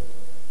Christian,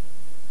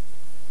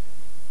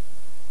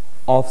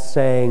 of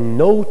saying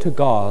no to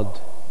God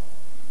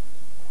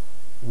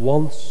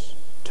once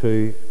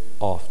too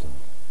often.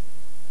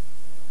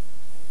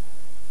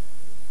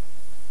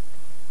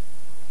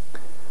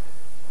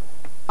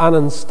 And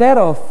instead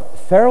of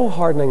Pharaoh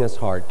hardening his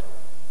heart,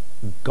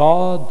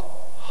 God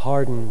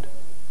hardened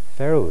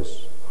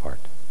Pharaoh's heart.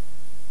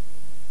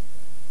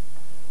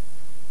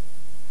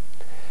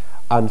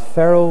 And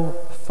Pharaoh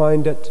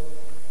found it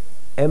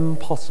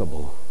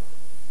impossible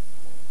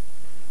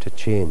to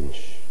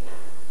change.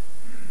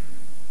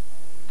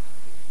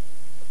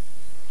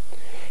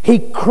 He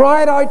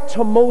cried out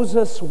to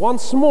Moses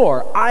once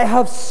more, I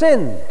have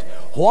sinned.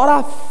 What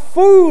a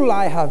fool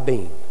I have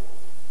been.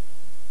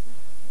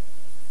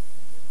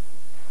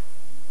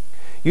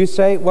 You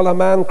say, will a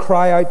man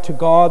cry out to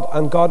God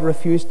and God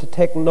refused to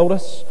take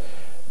notice?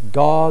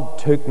 God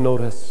took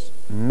notice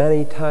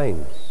many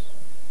times.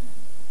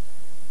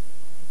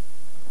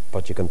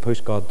 But you can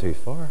push God too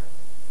far,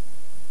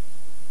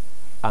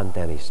 and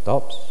then he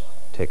stops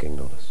taking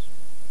notice.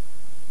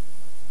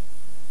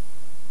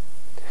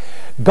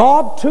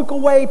 God took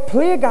away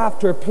plague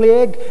after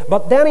plague,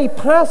 but then he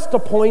passed a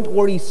point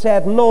where he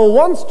said no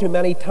once too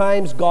many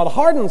times. God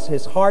hardens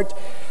his heart,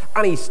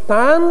 and he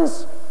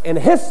stands in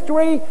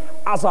history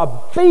as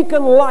a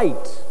beacon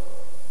light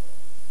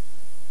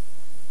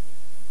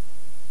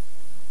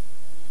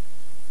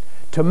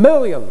to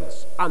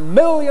millions and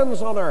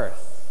millions on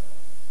earth,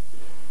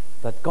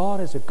 that God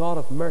is a God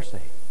of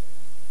mercy.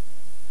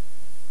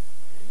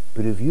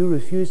 But if you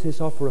refuse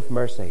his offer of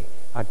mercy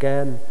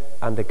again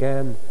and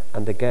again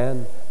and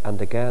again and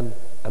again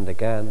and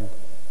again,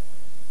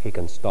 he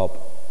can stop.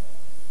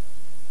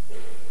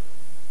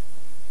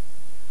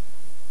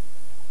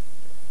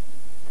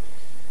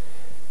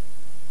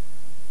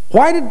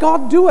 Why did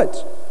God do it?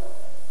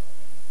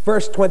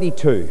 Verse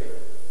 22.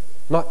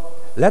 Now,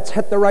 let's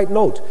hit the right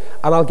note.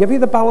 And I'll give you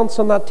the balance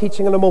on that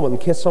teaching in a moment, in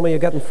case some of you are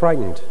getting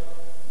frightened.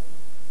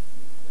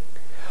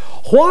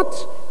 What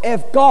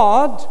if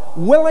God,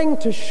 willing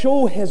to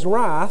show his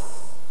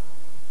wrath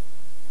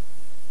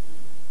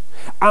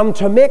and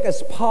to make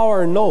his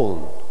power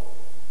known,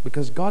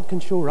 because God can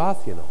show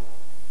wrath,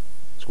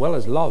 as well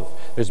as love.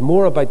 There's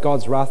more about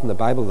God's wrath in the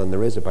Bible than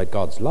there is about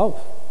God's love.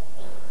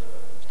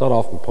 There's not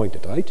often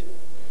pointed out.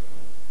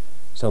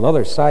 It's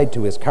another side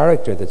to his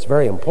character that's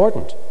very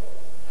important.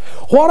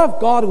 What if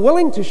God,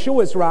 willing to show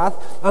his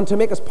wrath and to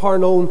make his power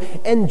known,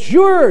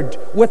 endured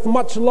with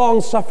much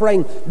long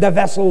suffering the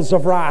vessels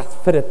of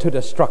wrath fitted to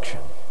destruction?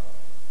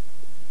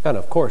 And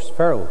of course,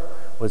 Pharaoh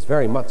was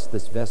very much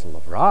this vessel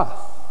of wrath.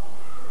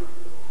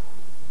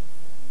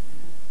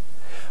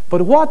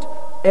 But what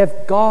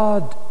if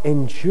God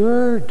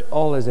endured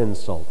all his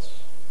insults?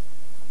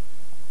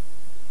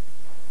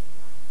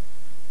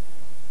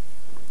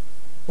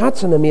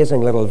 That's an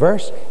amazing little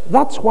verse.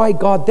 That's why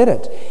God did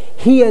it.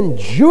 He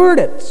endured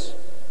it,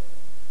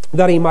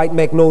 that he might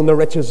make known the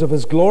riches of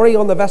his glory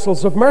on the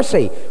vessels of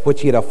mercy,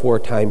 which he had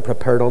aforetime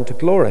prepared unto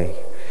glory.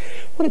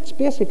 What it's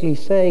basically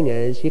saying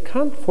is, you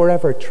can't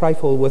forever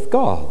trifle with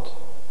God.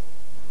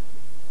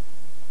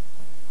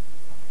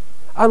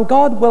 And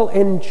God will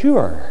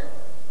endure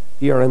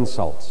your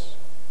insults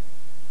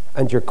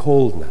and your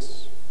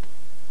coldness.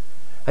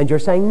 And you're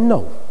saying,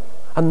 no,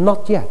 and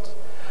not yet.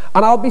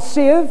 And I'll be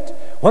saved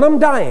when I'm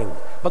dying,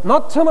 but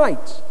not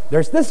tonight.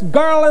 There's this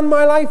girl in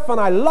my life, and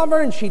I love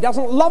her, and she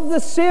doesn't love the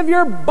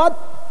Savior, but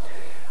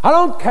I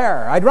don't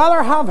care. I'd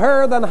rather have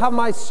her than have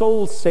my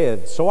soul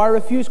saved, so I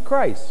refuse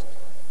Christ.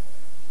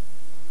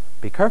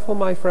 Be careful,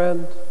 my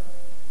friend.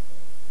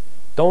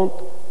 Don't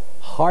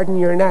harden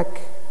your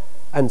neck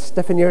and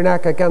stiffen your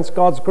neck against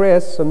God's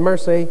grace and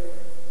mercy,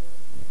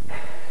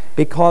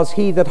 because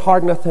he that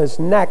hardeneth his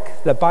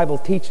neck, the Bible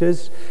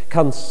teaches,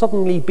 can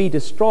suddenly be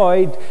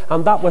destroyed,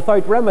 and that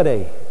without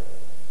remedy.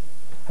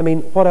 I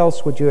mean, what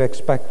else would you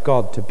expect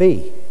God to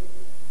be?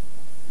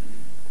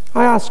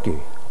 I ask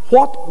you,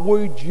 what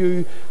would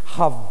you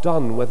have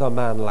done with a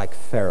man like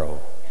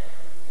Pharaoh?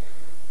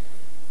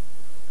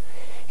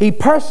 He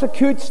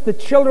persecutes the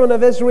children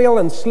of Israel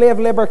in slave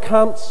labor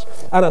camps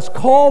and is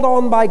called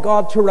on by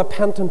God to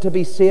repent and to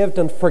be saved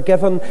and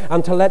forgiven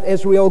and to let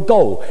Israel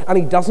go. And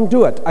he doesn't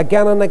do it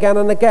again and again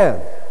and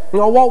again.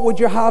 Now, what would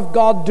you have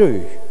God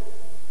do?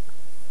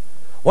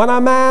 When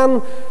a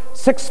man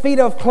 6 feet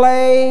of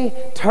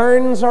clay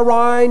turns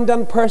around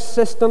and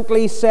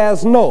persistently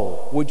says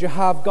no, would you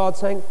have God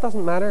saying, it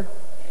doesn't matter?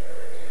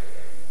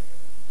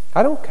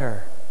 I don't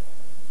care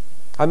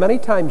how many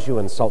times you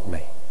insult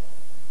me.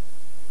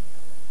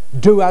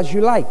 Do as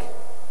you like.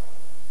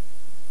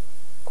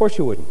 Of course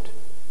you wouldn't.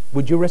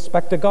 Would you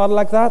respect a God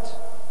like that?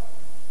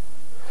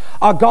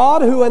 A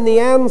God who in the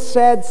end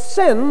said,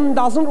 sin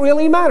doesn't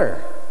really matter.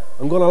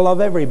 I'm going to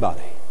love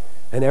everybody.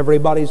 And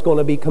everybody's going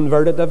to be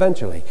converted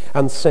eventually.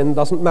 And sin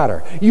doesn't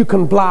matter. You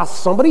can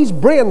blast somebody's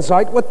brains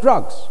out with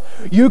drugs.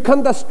 You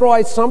can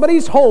destroy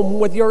somebody's home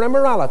with your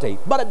immorality.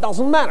 But it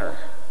doesn't matter.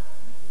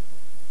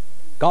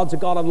 God's a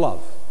God of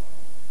love.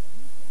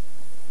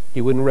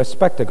 You wouldn't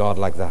respect a God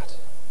like that.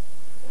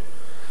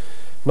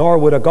 Nor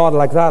would a God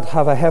like that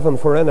have a heaven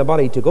for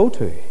anybody to go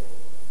to.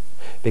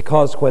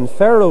 Because when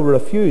Pharaoh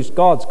refused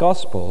God's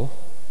gospel,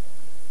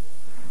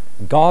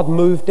 God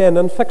moved in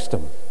and fixed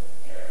him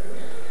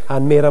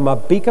and made him a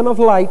beacon of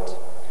light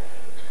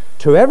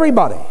to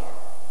everybody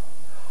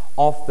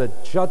of the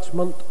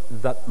judgment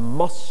that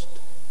must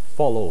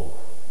follow.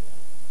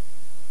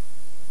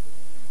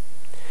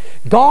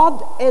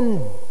 God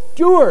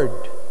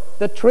endured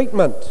the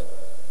treatment.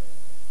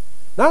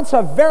 That's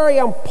a very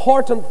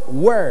important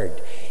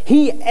word.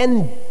 He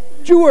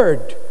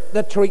endured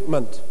the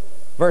treatment.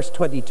 Verse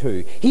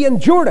 22. He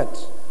endured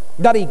it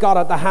that he got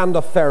at the hand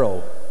of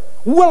Pharaoh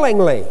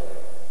willingly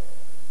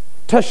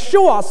to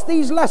show us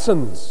these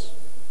lessons.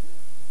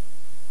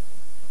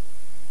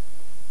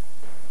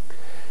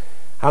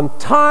 And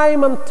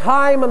time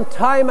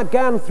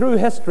again through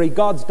history,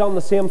 God's done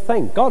the same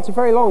thing. God's a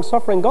very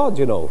long-suffering God,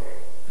 you know.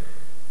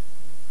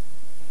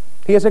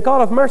 He is a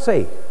God of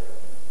mercy.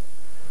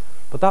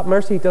 But that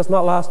mercy does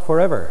not last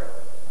forever.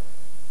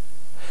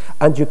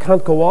 And you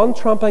can't go on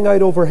tramping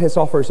out over his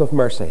offers of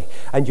mercy.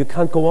 And you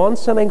can't go on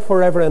sinning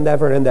forever and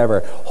ever and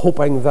ever,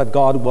 hoping that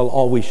God will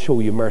always show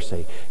you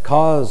mercy.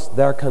 Because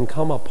there can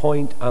come a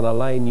point and a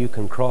line you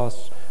can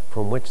cross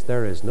from which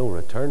there is no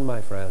return,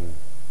 my friend.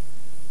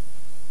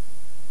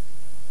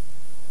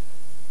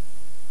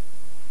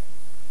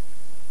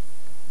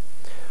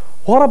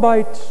 What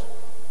about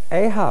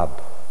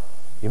Ahab?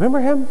 You remember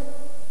him?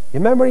 You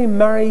remember he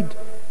married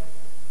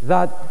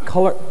that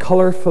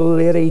colorful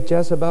lady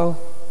Jezebel?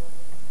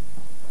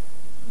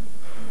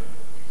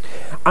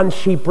 And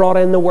she brought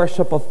in the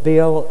worship of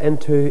Baal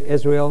into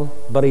Israel,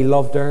 but he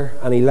loved her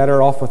and he let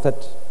her off with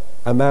it.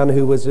 A man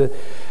who was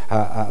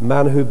a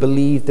man who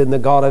believed in the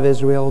God of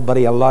Israel, but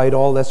he allowed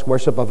all this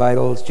worship of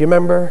idols. Do you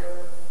remember?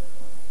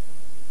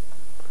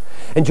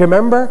 And do you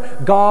remember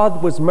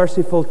God was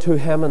merciful to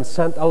him and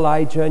sent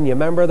Elijah? And you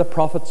remember the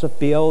prophets of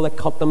Baal that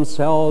cut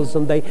themselves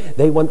and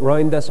they went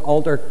round this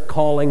altar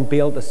calling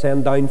Baal to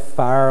send down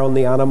fire on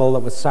the animal that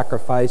was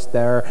sacrificed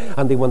there,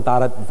 and they went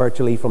at it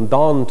virtually from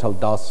dawn till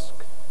dusk.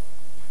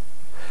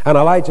 And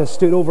Elijah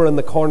stood over in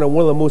the corner,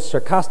 one of the most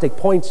sarcastic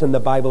points in the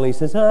Bible. He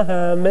says,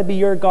 maybe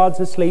your God's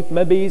asleep,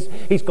 maybe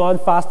he's gone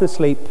fast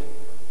asleep.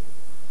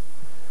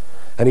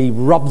 And he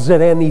rubs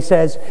it in, he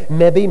says,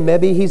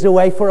 maybe he's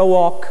away for a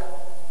walk.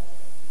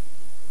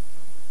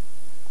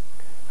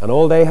 And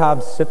old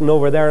Ahab's sitting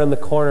over there in the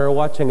corner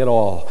watching it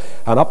all.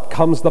 And up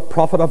comes the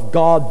prophet of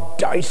God,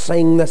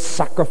 dousing the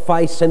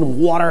sacrifice in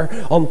water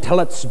until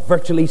it's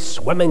virtually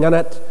swimming in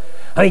it.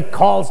 And he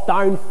calls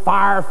down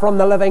fire from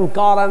the living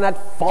God, and it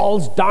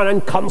falls down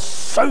and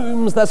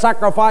consumes the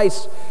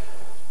sacrifice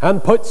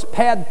and puts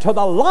paid to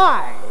the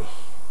lie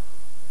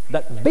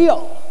that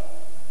Baal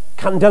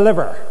can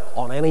deliver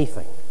on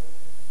anything.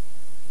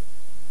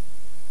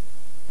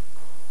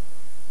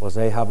 Was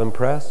Ahab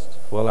impressed?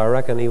 Well, I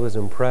reckon he was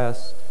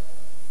impressed.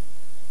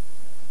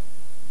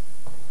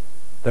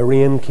 The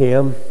rain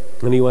came,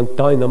 and he went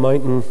down the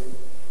mountain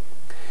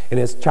in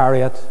his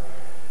chariot,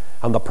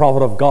 and the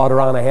prophet of God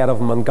ran ahead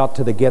of him and got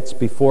to the gates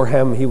before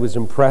him. He was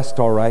impressed,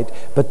 all right.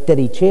 But did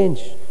he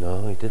change?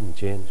 No, he didn't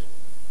change.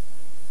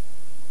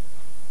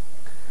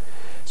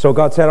 So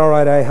God said, all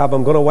right, Ahab,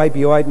 I'm going to wipe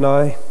you out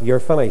now. You're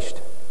finished.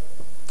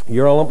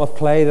 You're a lump of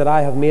clay that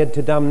I have made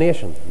to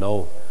damnation.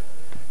 No.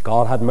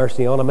 God had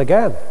mercy on him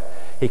again.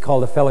 He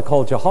called a fellow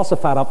called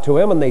Jehoshaphat up to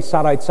him, and they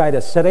sat outside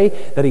a city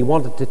that he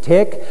wanted to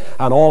take,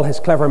 and all his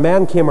clever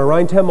men came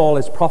around him, all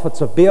his prophets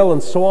of Baal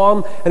and so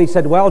on, and he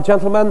said, well,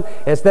 gentlemen,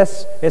 is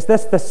this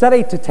the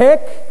city to take?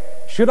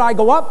 Should I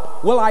go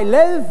up? Will I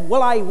live?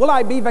 Will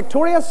I be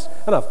victorious?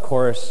 And of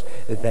course,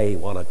 they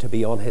wanted to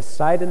be on his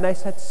side, and they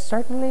said,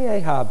 certainly,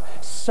 Ahab,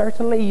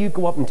 certainly you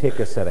go up and take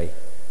the city.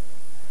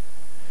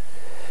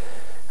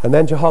 And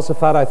then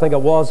Jehoshaphat, I think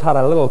it was, had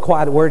a little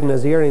quiet word in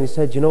his ear, and he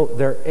said, you know,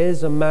 there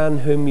is a man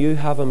whom you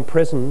have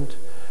imprisoned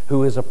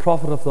who is a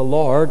prophet of the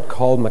Lord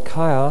called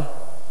Micaiah.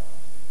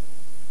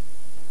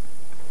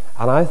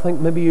 And I think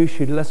maybe you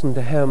should listen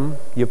to him.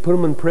 You put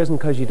him in prison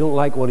because you don't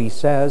like what he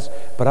says,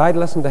 but I'd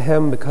listen to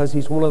him because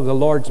he's one of the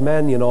Lord's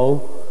men, you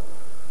know.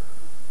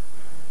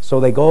 So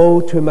they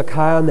go to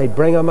Micaiah and they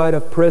bring him out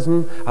of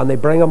prison and they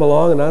bring him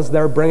along, and as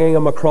they're bringing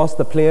him across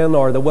the plain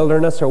or the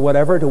wilderness or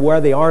whatever to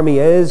where the army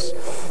is,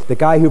 the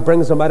guy who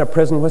brings him out of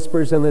prison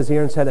whispers in his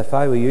ear and said, if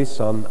I were you,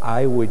 son,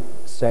 I would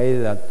say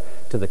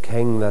that to the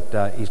king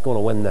that he's going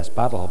to win this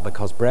battle,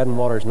 because bread and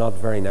water is not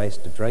very nice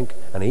to drink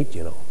and eat,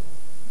 you know.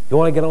 You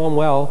want to get on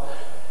well,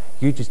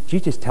 you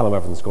just tell him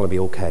everything's going to be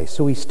okay.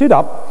 So he stood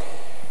up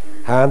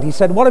and he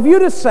said, what have you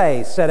to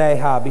say? Said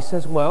Ahab. He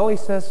says, well,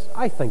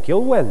 I think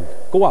you'll win.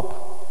 Go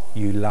up.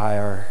 You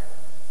liar,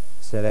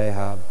 said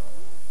Ahab.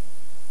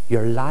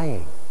 You're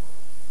lying.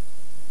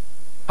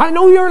 I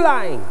know you're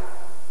lying.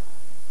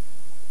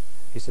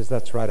 He says,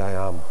 that's right, I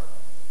am.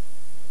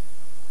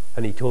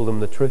 And he told him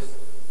the truth.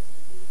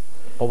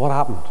 But what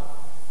happened?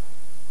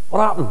 What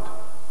happened?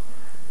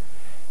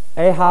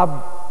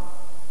 Ahab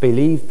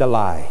believed the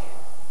lie,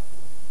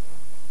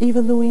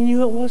 even though he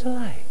knew it was a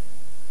lie.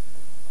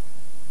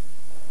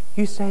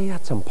 You say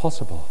that's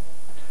impossible.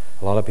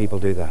 A lot of people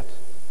do that.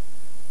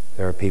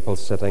 There are people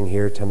sitting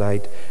here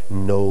tonight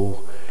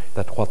know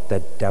that what the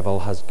devil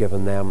has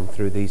given them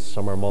through these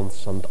summer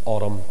months and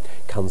autumn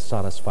can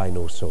satisfy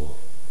no soul.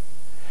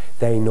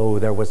 They know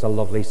there was a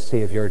lovely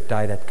Saviour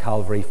died at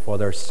Calvary for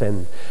their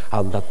sin,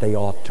 and that they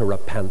ought to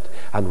repent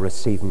and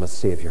receive him as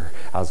Saviour.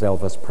 As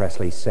Elvis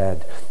Presley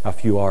said a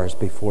few hours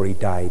before he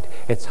died,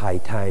 it's high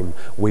time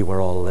we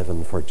were all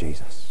living for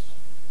Jesus.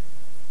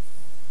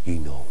 You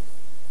know.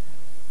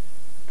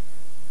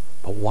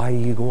 But why do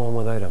you go on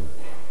without him?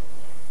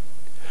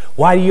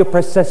 Why do you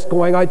persist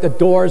going out the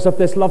doors of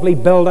this lovely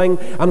building,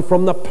 and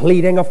from the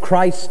pleading of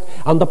Christ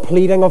and the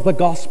pleading of the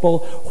gospel,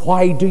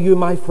 why do you,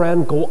 my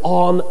friend, go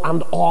on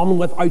and on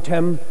without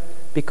him?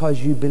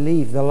 Because you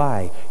believe the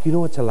lie. You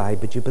know it's a lie,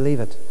 but you believe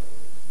it.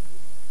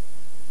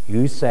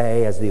 You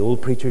say, as the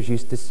old preachers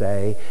used to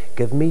say,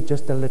 give me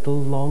just a little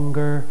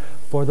longer,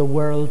 for the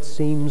world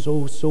seems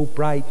oh so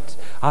bright.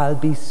 I'll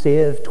be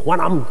saved when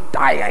I'm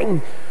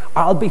dying.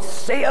 I'll be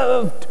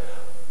saved,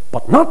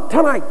 but not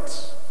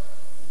tonight.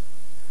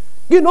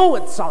 You know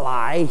it's a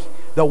lie,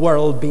 the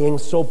world being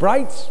so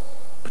bright,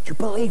 but you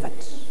believe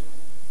it.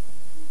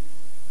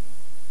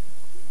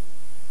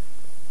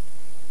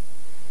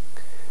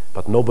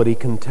 But nobody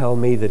can tell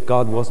me that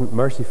God wasn't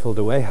merciful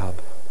to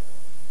Ahab.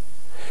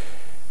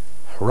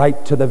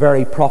 Right to the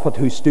very prophet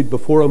who stood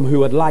before him,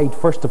 who had lied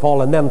first of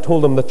all and then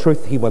told him the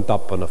truth, he went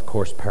up and of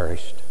course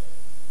perished.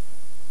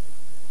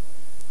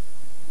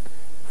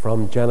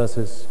 From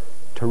Genesis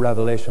to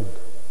Revelation,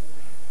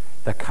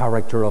 the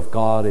character of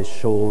God is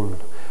shown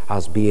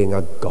as being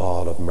a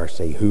God of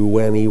mercy, who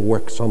when he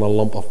works on a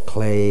lump of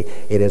clay,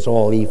 it is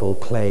all evil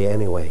clay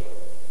anyway.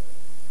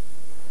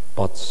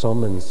 But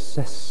some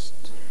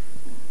insist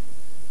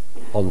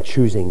on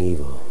choosing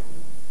evil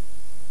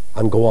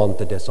and go on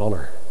to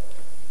dishonor.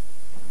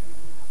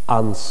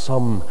 And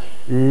some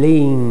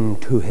lean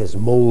to his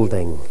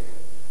molding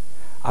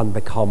and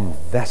become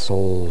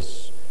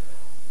vessels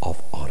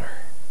of honor.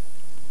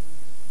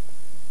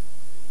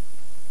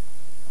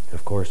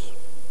 Of course,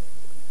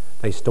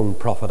 they stone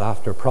prophet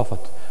after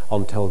prophet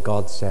until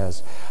God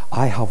says,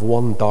 I have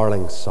one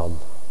darling son,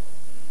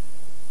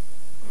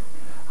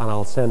 and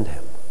I'll send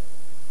him.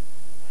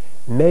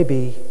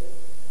 Maybe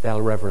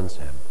they'll reverence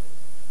him.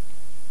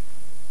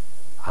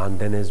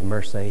 And in his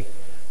mercy,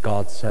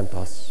 God sent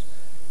us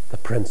the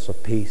Prince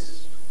of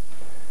Peace.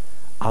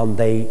 and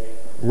they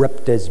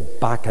ripped his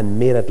back and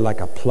made it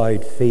like a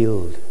ploughed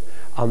field,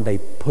 and they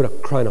put a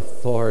crown of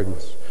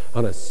thorns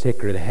on his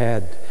sacred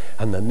head,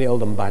 and they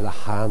nailed him by the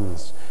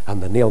hands,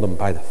 and they nailed him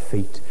by the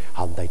feet,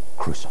 and they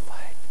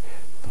crucified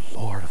the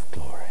Lord of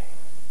glory.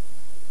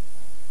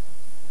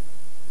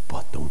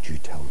 But don't you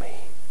tell me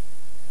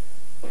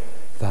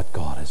that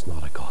God is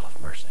not a God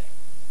of mercy.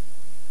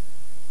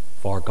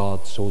 For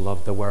God so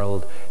loved the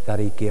world that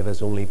he gave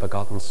his only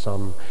begotten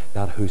Son,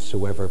 that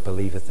whosoever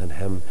believeth in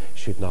him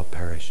should not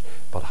perish,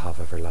 but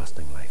have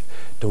everlasting life.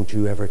 Don't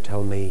you ever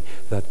tell me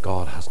that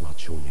God has not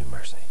shown you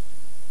mercy.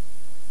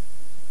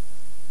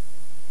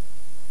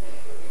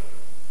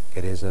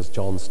 It is as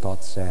John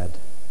Stott said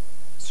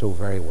so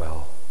very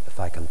well, if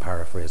I can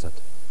paraphrase it.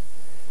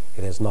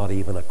 It is not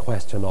even a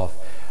question of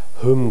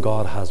whom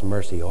God has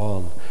mercy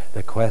on.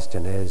 The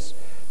question is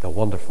the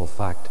wonderful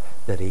fact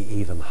that he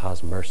even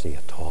has mercy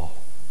at all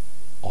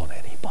on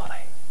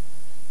anybody.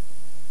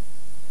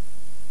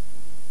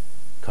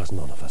 Because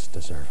none of us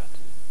deserve it.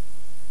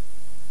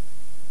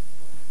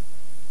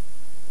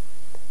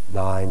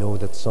 Now, I know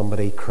that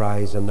somebody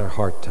cries in their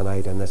heart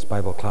tonight in this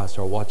Bible class,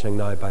 or watching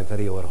now by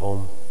video at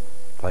home.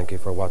 Thank you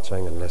for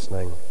watching and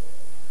listening.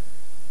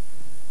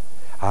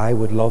 I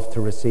would love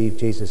to receive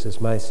Jesus as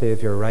my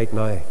Saviour right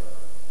now,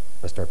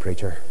 Mr.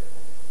 Preacher.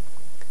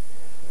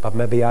 But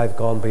maybe I've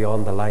gone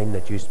beyond the line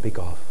that you speak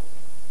of.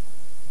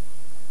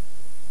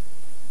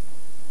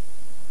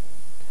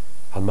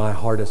 And my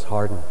heart is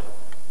hardened,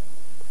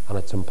 and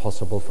it's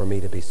impossible for me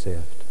to be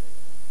saved.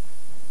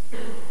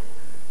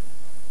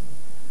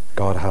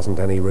 God hasn't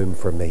any room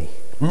for me.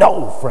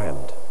 No,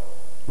 friend.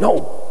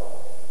 No.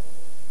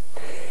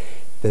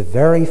 The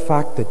very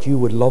fact that you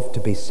would love to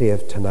be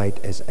saved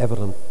tonight is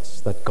evidence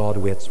that God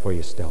waits for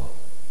you still.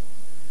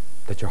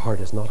 That your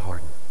heart is not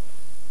hardened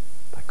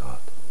by God.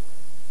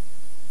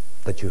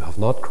 That you have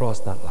not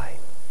crossed that line.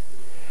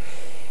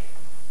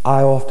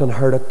 I often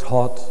heard it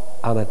taught,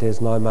 and it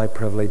is now my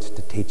privilege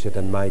to teach it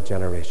in my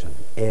generation.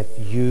 If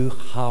you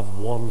have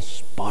one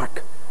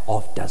spark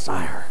of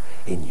desire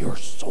in your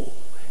soul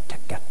to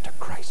get to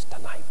Christ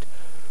tonight,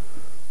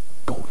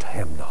 go to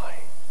him now.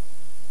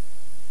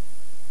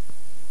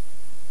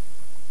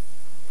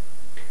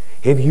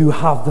 If you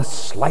have the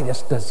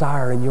slightest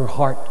desire in your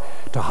heart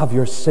to have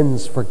your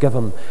sins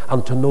forgiven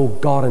and to know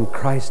God in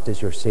Christ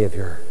as your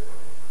Saviour,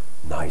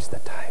 now's the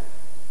time.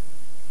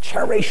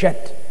 Cherish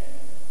it.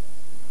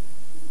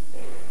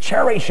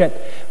 Cherish it.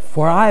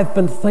 For I've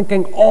been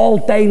thinking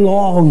all day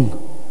long,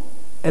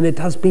 and it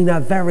has been a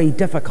very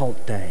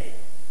difficult day.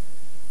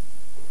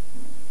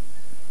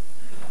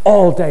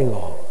 All day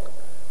long,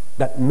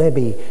 that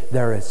maybe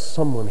there is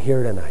someone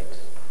here tonight,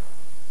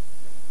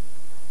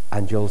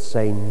 and you'll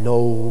say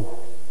no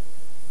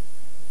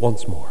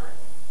once more.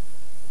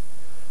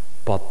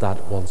 But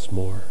that once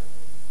more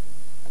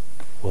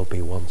will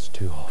be once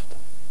too often.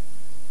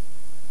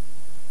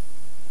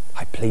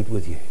 I plead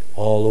with you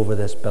all over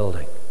this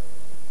building,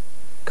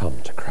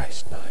 come to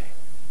Christ now.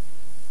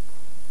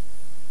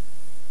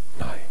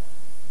 Now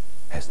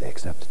is the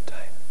accepted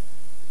time.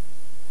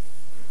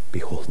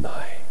 Behold,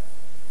 now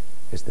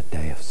is the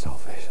day of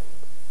salvation.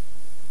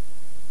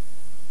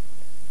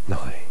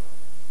 Now,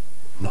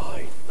 now,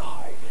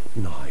 now,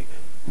 now,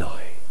 now.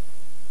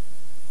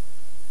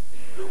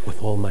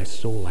 With all my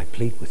soul I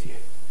plead with you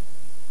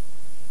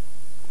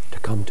to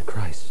come to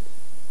Christ.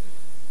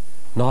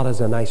 Not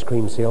as an ice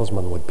cream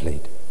salesman would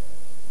plead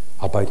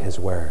about his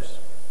wares.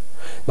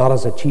 Not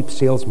as a cheap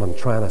salesman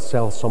trying to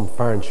sell some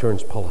fire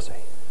insurance policy.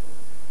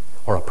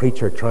 Or a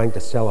preacher trying to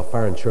sell a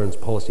fire insurance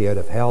policy out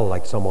of hell,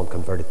 like some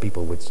unconverted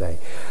people would say.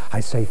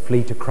 I say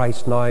flee to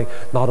Christ now,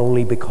 not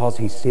only because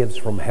he saves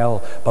from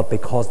hell, but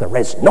because there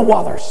is no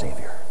other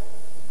Saviour.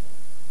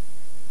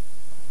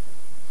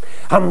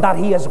 And that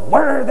he is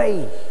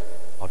worthy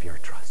of your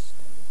trust.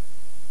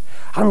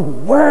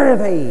 And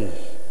worthy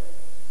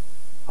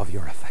of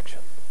your affection.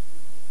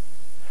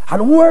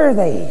 And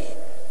worthy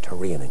to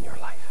reign in your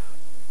life.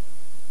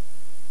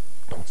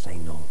 Don't say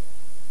no.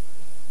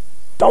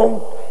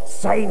 Don't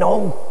say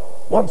no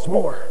once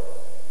more.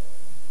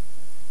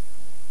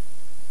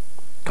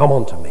 Come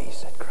unto me,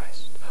 said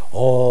Christ,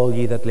 all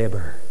ye that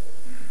labour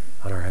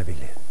and are heavy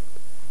laden,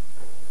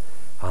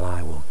 and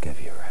I will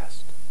give you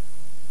rest.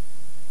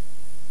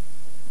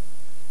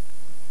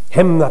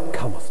 Him that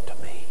cometh to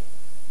me,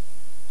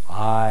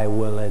 I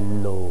will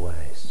in no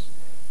wise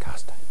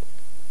cast out.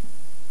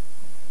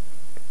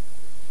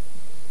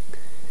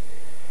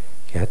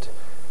 Yet,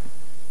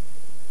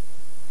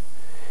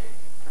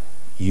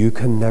 you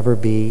can never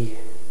be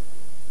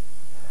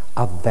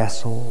a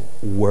vessel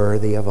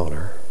worthy of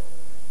honour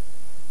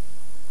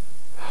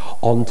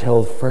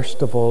until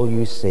first of all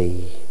you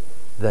see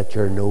that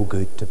you're no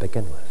good to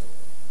begin with.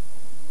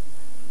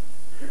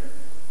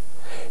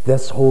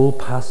 This whole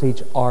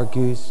passage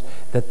argues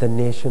that the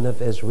nation of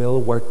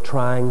Israel were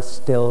trying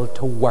still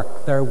to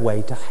work their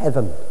way to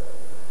heaven.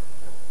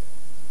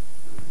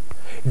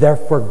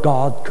 Therefore,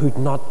 God could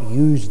not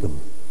use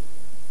them.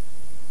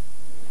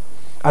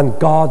 And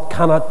God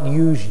cannot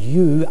use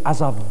you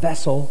as a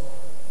vessel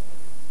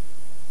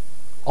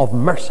of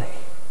mercy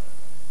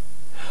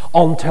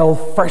until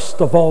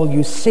first of all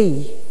you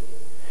see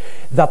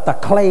that the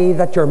clay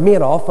that you're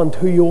made of and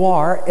who you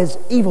are is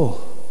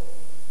evil,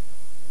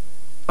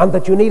 and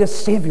that you need a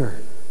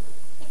Savior,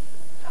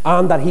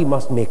 and that He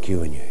must make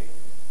you anew.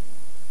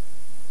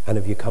 And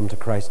if you come to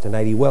Christ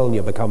tonight, He will, and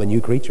you become a new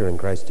creature in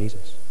Christ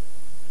Jesus.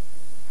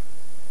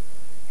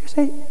 You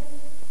say,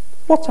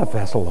 what's a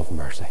vessel of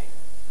mercy?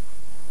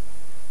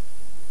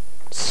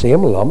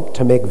 Same lump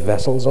to make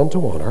vessels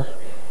unto honor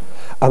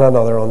and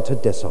another unto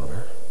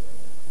dishonor.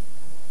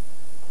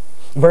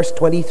 Verse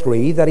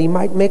 23, that He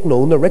might make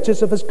known the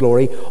riches of His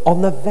glory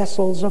on the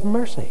vessels of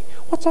mercy.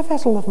 What's a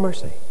vessel of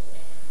mercy?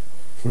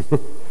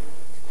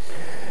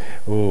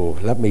 Oh,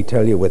 let me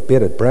tell you with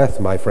bated breath,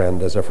 my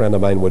friend, as a friend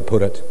of mine would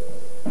put it.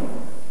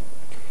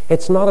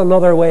 It's not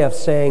another way of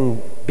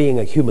saying being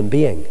a human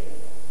being.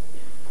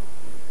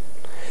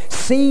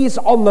 Seize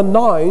on the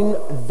noun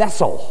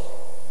vessel.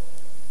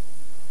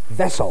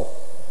 Vessel.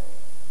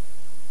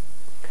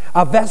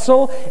 A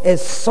vessel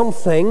is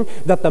something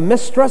that the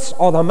mistress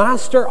or the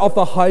master of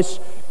the house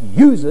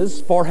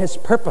uses for his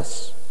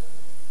purpose.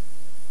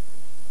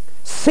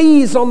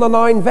 Seize on the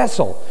noun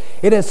vessel.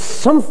 It is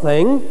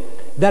something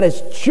that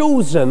is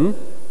chosen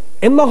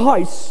in the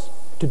house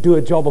to do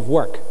a job of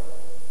work.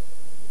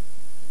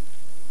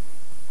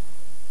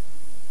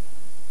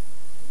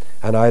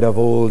 And out of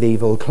old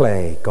evil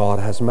clay, God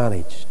has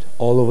managed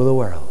all over the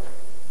world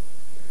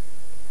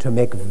to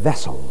make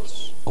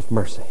vessels of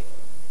mercy.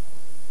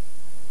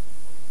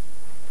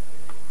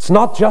 It's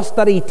not just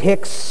that He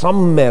takes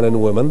some men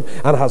and women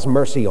and has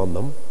mercy on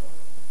them,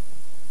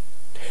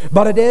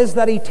 but it is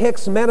that He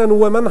takes men and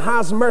women,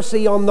 has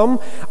mercy on them,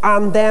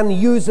 and then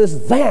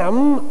uses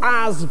them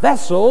as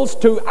vessels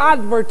to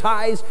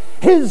advertise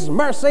His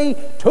mercy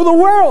to the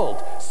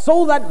world,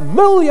 so that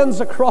millions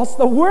across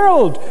the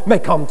world may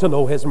come to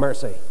know His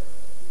mercy.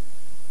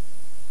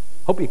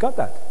 Hope you got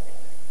that.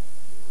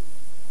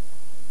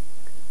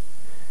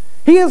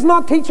 He is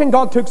not teaching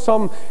God took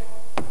some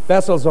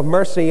vessels of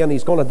mercy and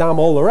He's going to damn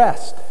all the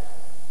rest.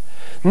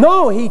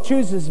 No, He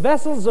chooses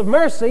vessels of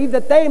mercy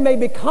that they may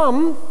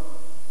become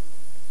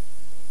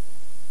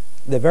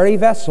the very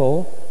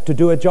vessel to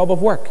do a job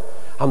of work.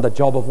 And the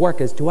job of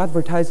work is to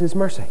advertise His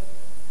mercy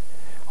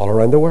all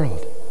around the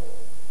world.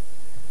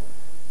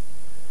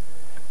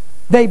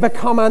 They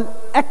become an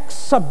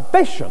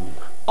exhibition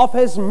of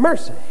His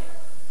mercy.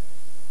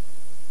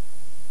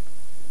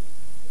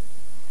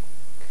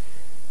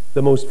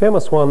 The most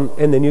famous one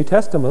in the New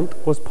Testament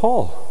was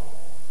Paul.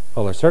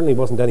 Well, there certainly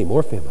wasn't any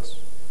more famous.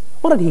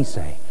 What did he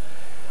say?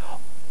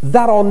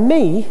 That on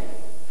me,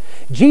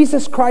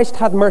 Jesus Christ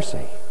had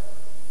mercy.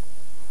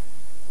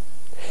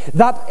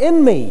 That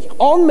in me,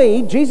 on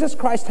me, Jesus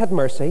Christ had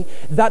mercy,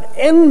 that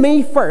in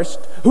me first,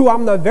 who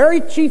am the very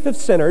chief of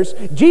sinners,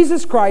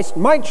 Jesus Christ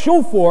might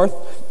show forth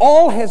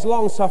all His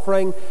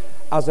long-suffering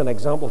as an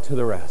example to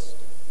the rest.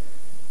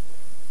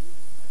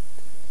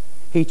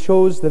 He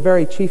chose the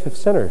very chief of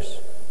sinners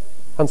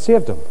and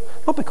saved them,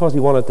 not because He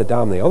wanted to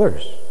damn the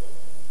others,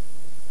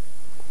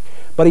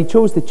 but He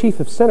chose the chief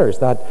of sinners,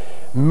 that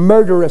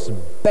murderous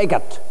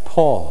bigot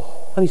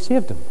Paul, and He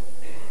saved him.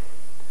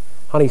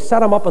 And He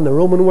set him up in the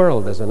Roman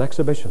world as an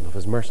exhibition of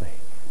His mercy.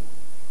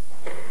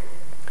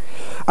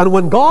 And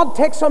when God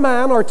takes a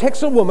man or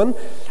takes a woman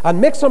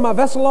and makes them a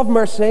vessel of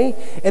mercy,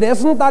 it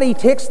isn't that He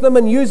takes them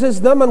and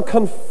uses them and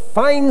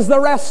confines the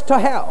rest to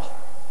hell.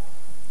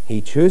 He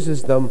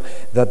chooses them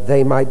that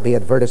they might be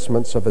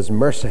advertisements of His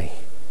mercy,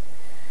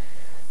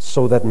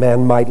 so that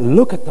men might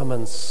look at them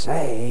and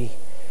say,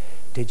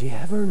 did you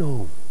ever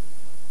know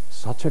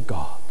such a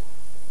God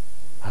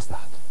as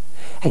that?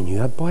 And you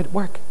had boy at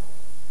work.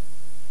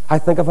 I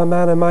think of a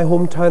man in my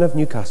hometown of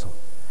Newcastle.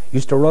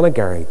 Used to run a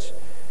garage.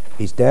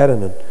 He's dead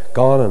and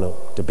gone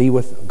to be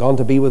with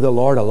the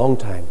Lord a long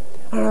time.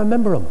 And I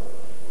remember him.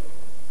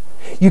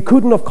 You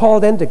couldn't have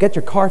called in to get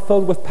your car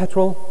filled with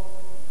petrol,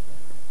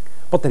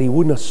 but that he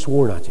wouldn't have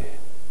sworn at you.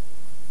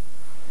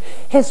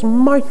 His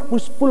mouth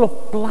was full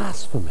of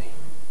blasphemy.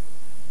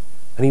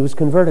 And he was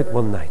converted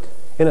one night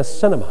in a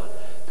cinema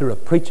through a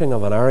preaching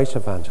of an Irish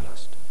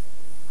evangelist.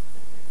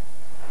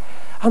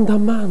 And the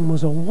man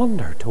was a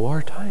wonder to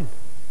our town.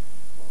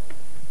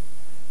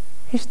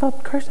 He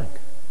stopped cursing.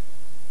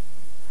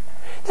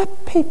 The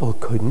people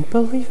couldn't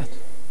believe it.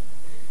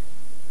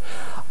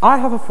 I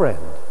have a friend,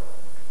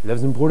 he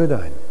lives in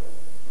Portadown,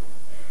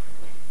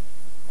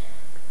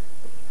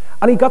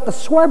 and he got the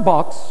swear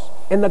box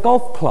in the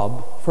golf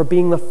club for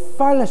being the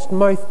foulest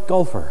mouthed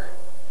golfer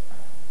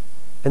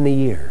in the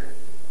year.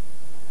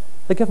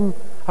 They give him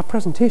a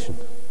presentation,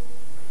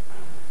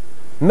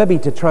 maybe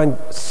to try and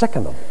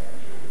sicken him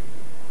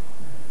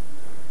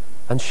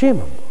and shame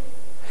him.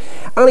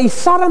 And he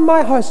sat in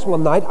my house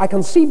one night. I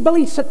can see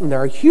Billy sitting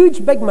there, a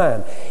huge big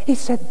man. He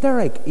said,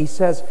 Derek, he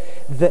says,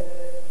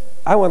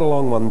 I went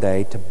along one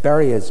day to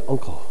bury his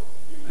uncle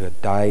who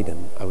had died,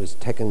 and I was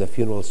taking the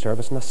funeral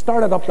service, and I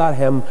started up that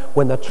hymn,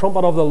 when the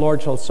trumpet of the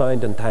Lord shall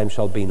sound and time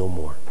shall be no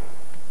more.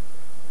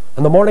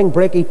 And the morning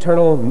break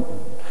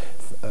eternal,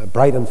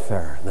 bright and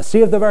fair, and the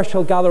sea of the verse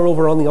shall gather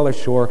over on the other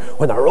shore.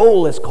 When the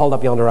roll is called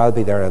up yonder, I'll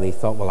be there. And he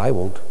thought, well, I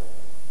won't.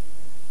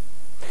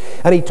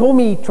 And he told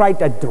me he tried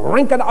to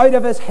drink it out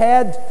of his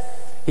head.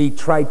 He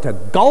tried to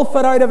gulp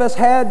it out of his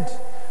head.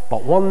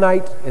 But one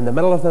night, in the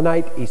middle of the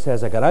night, he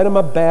says, I got out of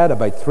my bed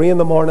about 3 in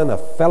the morning, I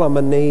fell on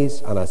my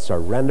knees, and I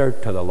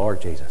surrendered to the Lord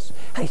Jesus.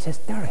 And he says,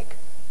 Derek,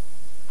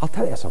 I'll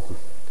tell you something.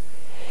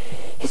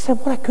 He said,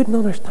 what I couldn't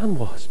understand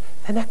was,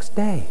 the next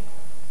day,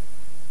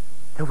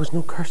 there was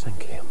no cursing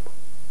came.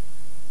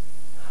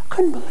 I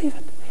couldn't believe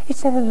it. He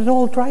said it had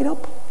all dried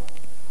up.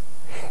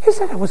 He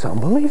said it was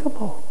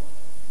unbelievable.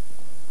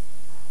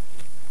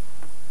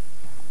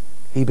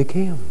 He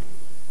became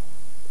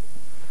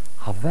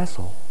a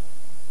vessel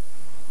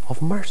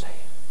of mercy,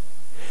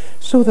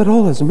 so that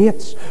all his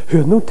mates who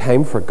had no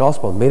time for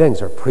gospel meetings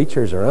or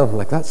preachers or anything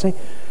like that say,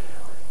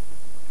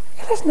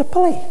 hey, listen to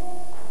Billy.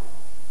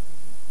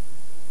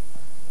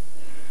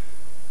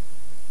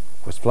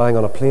 I was flying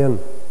on a plane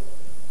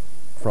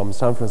from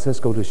San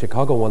Francisco to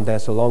Chicago one day.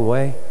 It's a long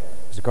way.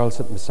 There's a girl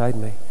sitting beside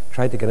me.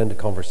 Tried to get into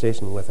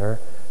conversation with her.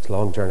 It's a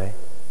long journey.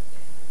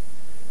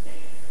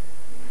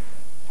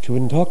 She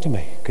wouldn't talk to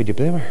me. Could you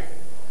blame her?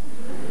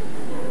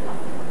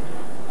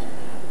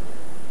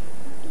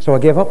 So I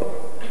gave up.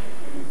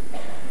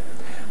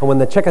 And when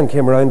the chicken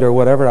came around or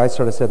whatever, I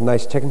sort of said,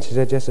 nice chicken. She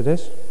said, yes, it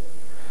is.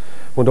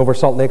 Went over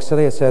Salt Lake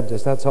City. I said,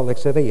 is that Salt Lake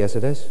City? Yes,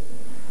 it is.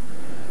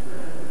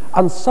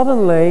 And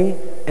suddenly,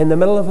 in the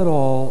middle of it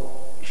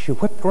all, she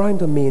whipped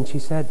round on me and she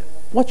said,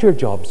 what's your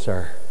job,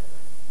 sir?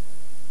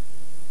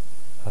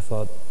 I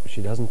thought,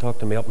 she doesn't talk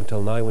to me up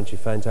until now. When she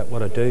finds out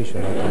what I do,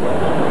 she'll not talk to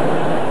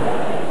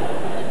me.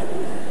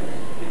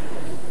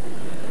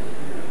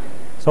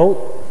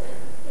 So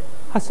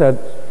I said,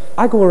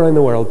 I go around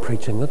the world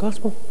preaching the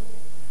gospel.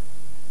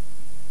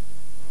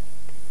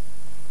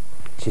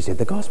 She said,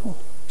 the gospel?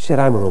 She said,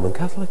 I'm a Roman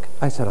Catholic.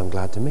 I said, I'm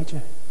glad to meet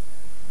you.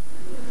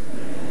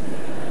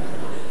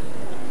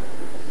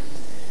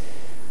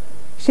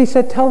 She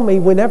said, tell me,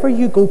 whenever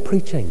you go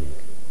preaching,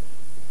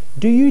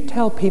 do you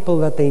tell people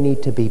that they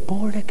need to be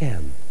born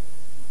again?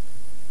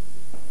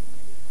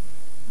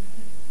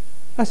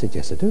 I said,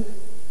 yes, I do.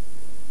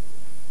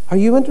 Are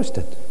you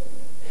interested?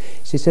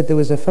 She said, there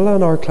was a fellow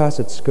in our class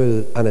at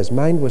school and his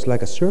mind was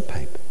like a sewer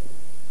pipe.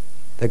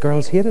 The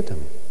girls hated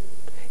him.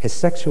 His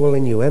sexual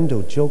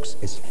innuendo, jokes,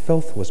 his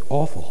filth was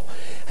awful.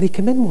 And he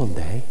came in one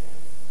day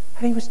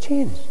and he was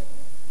changed.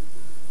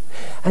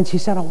 And she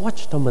said, I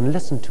watched him and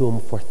listened to him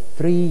for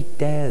 3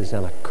 days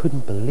and I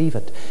couldn't believe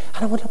it.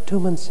 And I went up to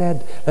him and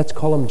said, let's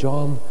call him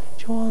John.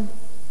 John,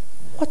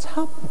 what's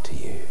happened to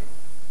you?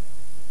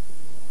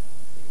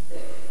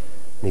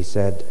 And he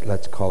said,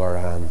 let's call her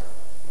Anne.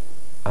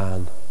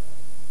 Anne,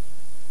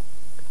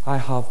 I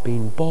have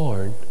been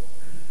born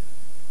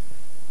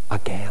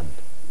again.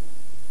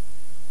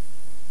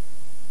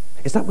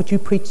 Is that what you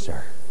preach,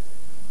 sir?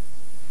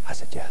 I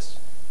said, yes.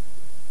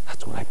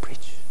 That's what I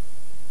preach.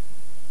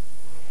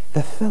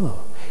 The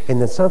fellow in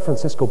the San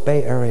Francisco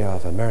Bay Area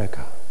of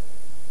America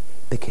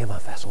became a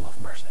vessel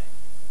of mercy.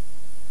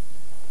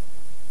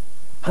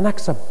 An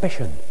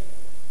exhibition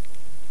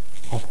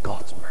of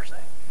God's mercy.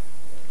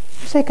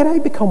 You say, can I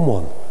become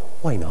one?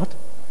 Why not?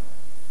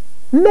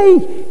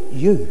 Me,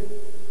 you.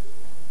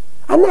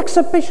 An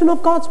exhibition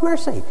of God's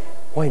mercy.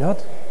 Why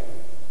not?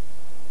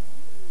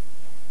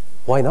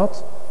 Why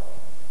not?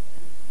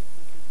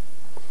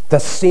 The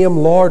same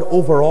Lord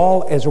over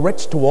all is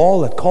rich to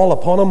all that call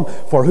upon him,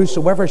 for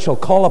whosoever shall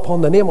call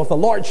upon the name of the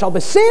Lord shall be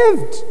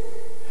saved.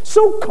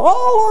 So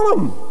call on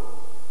him,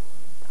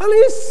 and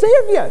he'll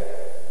save you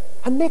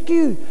and make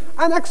you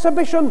an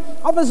exhibition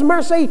of his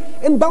mercy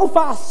in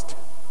Belfast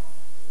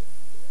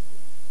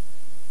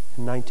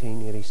in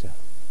 1987.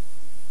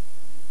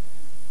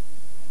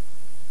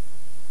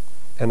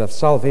 And if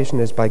salvation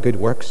is by good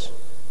works,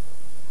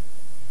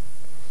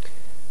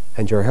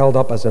 and you're held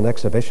up as an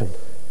exhibition,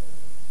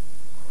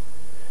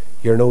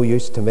 you're no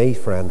use to me,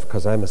 friend,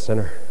 because I'm a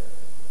sinner.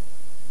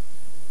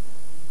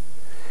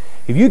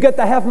 If you get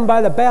to heaven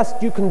by the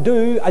best you can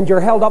do and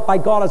you're held up by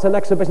God as an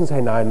exhibition, say,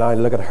 now,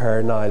 look at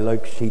her, now,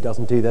 look, she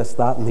doesn't do this,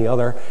 that, and the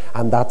other,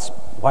 and that's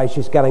why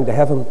she's getting to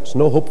heaven. There's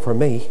no hope for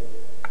me.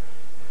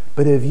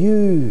 But if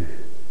you,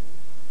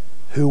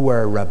 who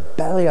were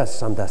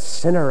rebellious and a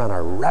sinner and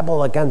a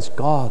rebel against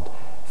God,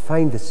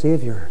 find the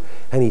Savior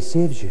and he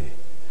saves you,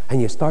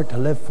 and you start to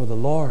live for the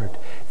Lord,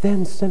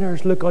 then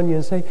sinners look on you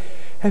and say,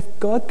 if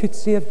God could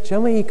save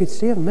Jimmy, he could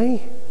save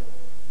me.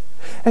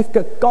 If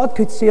God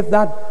could save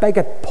that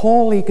bigot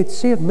Paul, he could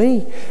save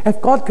me.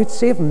 If God could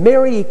save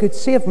Mary, he could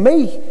save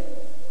me.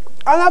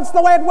 And that's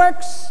the way it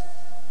works.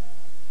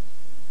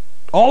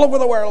 All over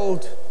the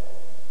world.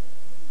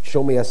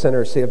 Show me a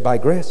sinner saved by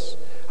grace,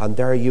 and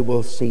there you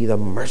will see the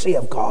mercy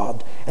of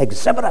God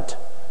exhibited.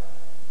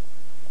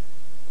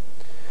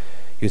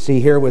 You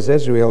see, here was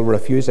Israel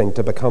refusing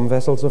to become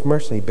vessels of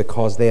mercy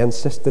because they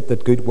insisted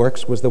that good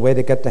works was the way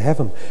to get to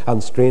heaven,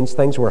 and strange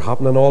things were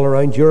happening all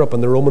around Europe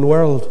and the Roman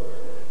world.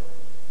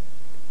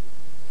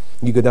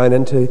 You go down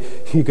into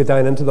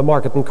the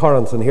market in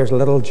Corinth, and here's a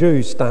little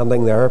Jew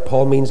standing there.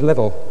 Paul means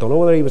little. Don't know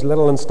whether he was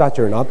little in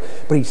stature or not,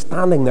 but he's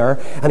standing there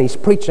and he's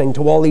preaching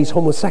to all these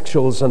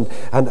homosexuals and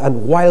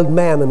wild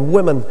men and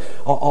women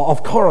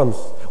of Corinth.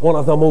 one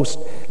of the most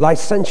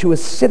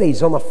licentious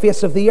cities on the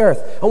face of the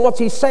earth. And what's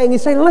he saying?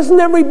 He's saying, listen,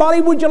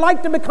 everybody, would you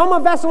like to become a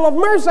vessel of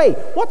mercy?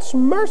 What's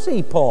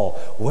mercy, Paul?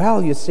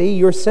 Well, you see,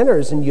 you're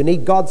sinners and you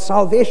need God's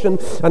salvation,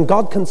 and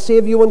God can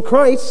save you in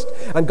Christ,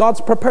 and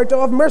God's prepared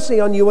to have mercy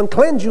on you and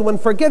cleanse you and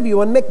forgive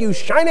you and make you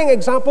shining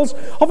examples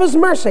of his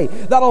mercy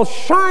that'll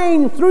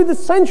shine through the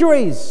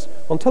centuries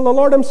until the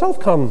Lord himself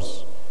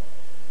comes,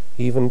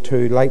 even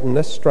to lighten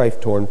this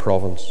strife-torn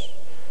province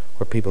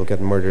where people get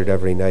murdered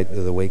every night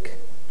of the week,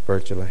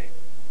 virtually.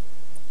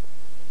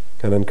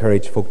 And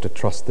encourage folk to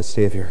trust the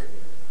Saviour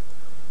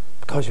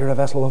because you're a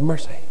vessel of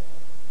mercy.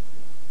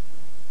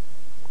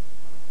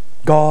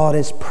 God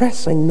is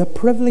pressing the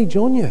privilege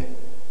on you.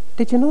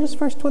 Did you notice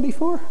verse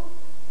 24?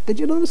 Did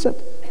you notice it?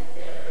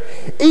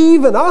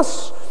 Even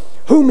us,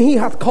 whom he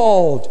hath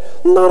called,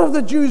 not of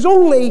the Jews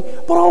only,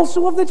 but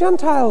also of the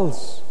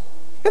Gentiles.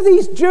 If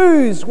these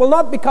Jews will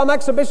not become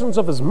exhibitions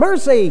of his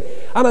mercy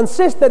and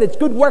insist that it's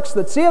good works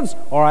that saves,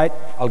 all right,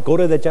 I'll go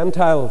to the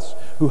Gentiles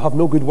who have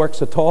no good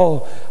works at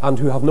all and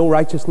who have no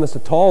righteousness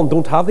at all and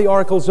don't have the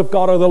oracles of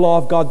God or the law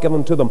of God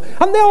given to them.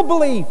 And they'll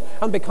believe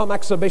and become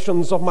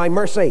exhibitions of my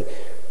mercy.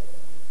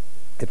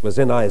 It was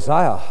in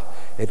Isaiah.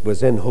 It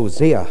was in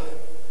Hosea.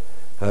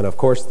 And of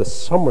course the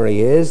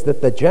summary is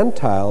that the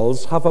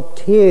Gentiles have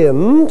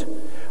obtained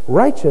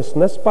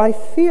righteousness by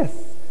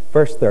faith.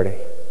 Verse 30.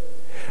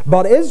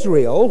 But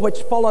Israel,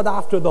 which followed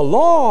after the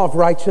law of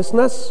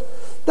righteousness,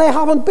 they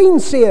haven't been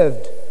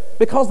saved,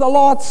 because the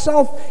law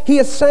itself, he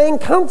is saying,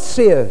 can't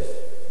save.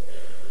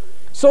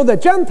 So the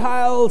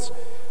Gentiles,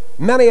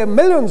 many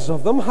millions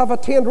of them, have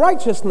attained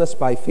righteousness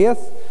by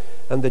faith,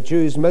 and the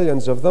Jews,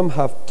 millions of them,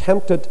 have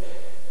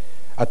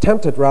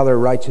attempted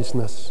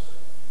righteousness,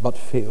 but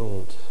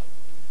failed.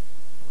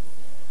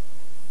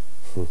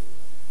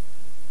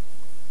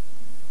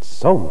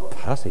 Some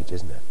passage,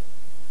 isn't it?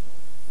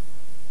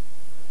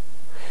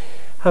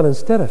 And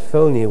instead of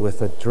filling you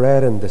with a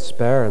dread and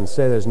despair and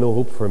say there's no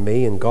hope for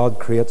me and God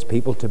creates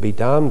people to be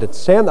damned, it's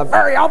saying the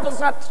very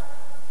opposite.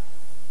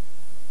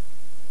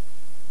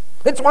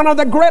 It's one of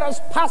the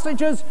greatest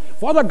passages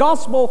for the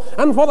gospel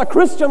and for the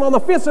Christian on the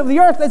face of the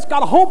earth. It's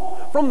got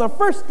hope from the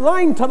first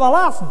line to the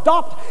last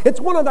dot. It's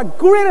one of the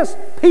greatest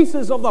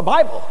pieces of the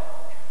Bible.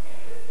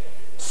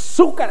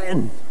 Soak it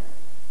in.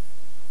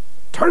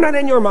 Turn it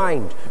in your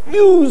mind.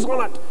 Muse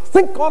on it.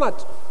 Think on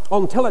it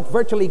until it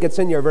virtually gets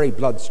in your very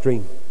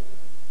bloodstream.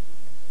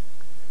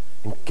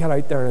 And get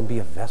out there and be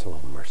a vessel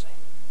of mercy.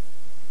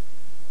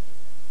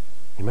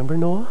 You remember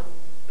Noah?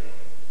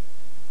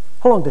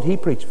 How long did he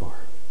preach for?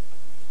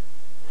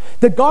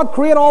 Did God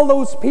create all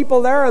those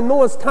people there in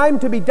Noah's time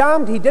to be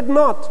damned? He did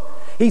not.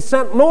 He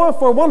sent Noah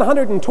for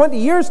 120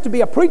 years to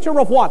be a preacher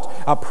of what?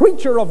 A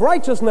preacher of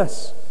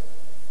righteousness.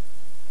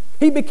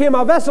 He became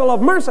a vessel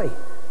of mercy.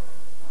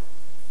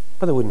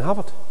 But they wouldn't have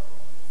it.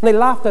 And they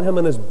laughed at him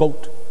in his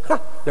boat.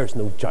 Ha! There's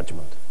no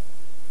judgment.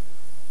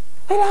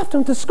 They laughed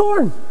him to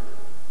scorn.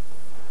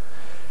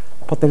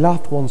 But they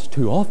laughed once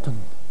too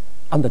often,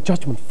 and the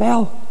judgment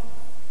fell.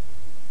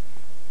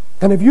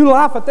 And if you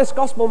laugh at this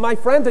gospel, my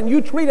friend, and you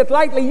treat it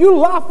lightly, you'll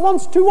laugh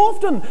once too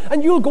often,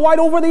 and you'll go out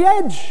over the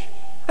edge,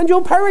 and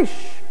you'll perish.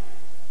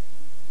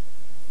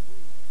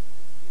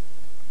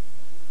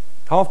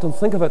 I often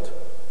think of it. There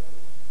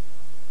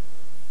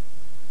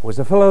was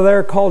a fellow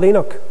there called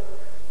Enoch,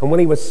 and when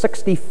he was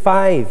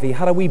 65, he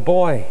had a wee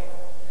boy.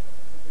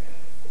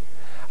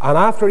 And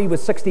after he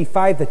was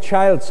 65, the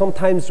child,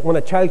 sometimes when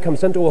a child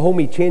comes into a home,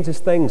 he changes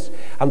things.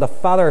 And the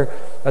father,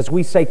 as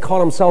we say,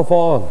 caught himself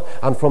on.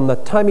 And from the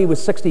time he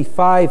was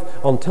 65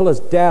 until his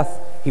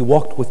death, he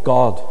walked with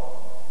God.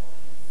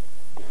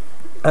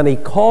 And he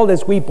called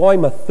his wee boy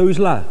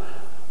Methuselah,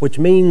 which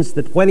means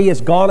that when he is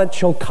gone, it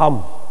shall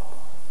come.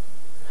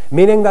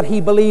 Meaning that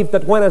he believed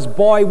that when his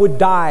boy would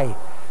die,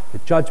 the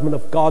judgment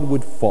of God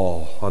would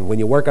fall. And when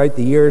you work out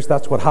the years,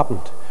 that's what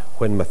happened.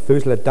 When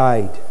Methuselah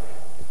died,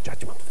 the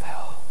judgment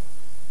fell.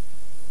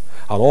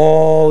 And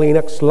all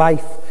Enoch's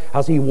life,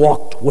 as he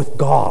walked with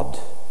God,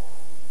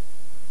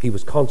 he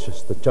was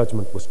conscious that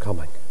judgment was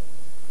coming.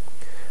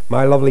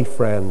 My lovely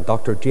friend,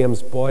 Dr.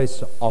 James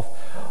Boyce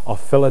of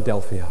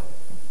Philadelphia,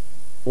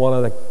 one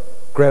of the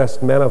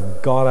greatest men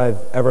of God I've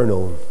ever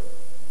known.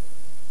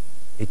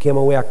 He came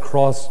away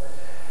across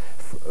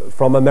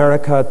from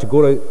America to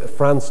go to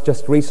France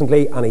just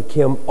recently, and he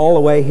came all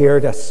the way here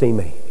to see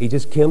me. He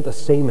just came to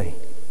see me.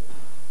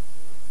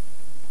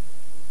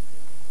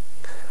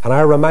 And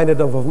I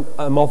reminded him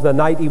of the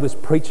night he was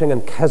preaching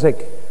in Keswick,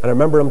 and I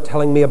remember him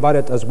telling me about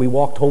it as we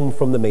walked home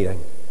from the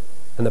meeting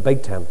in the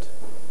big tent.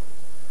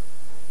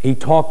 He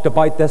talked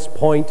about this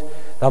point,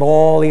 that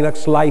all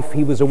Enoch's life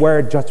he was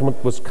aware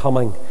judgment was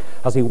coming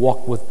as he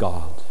walked with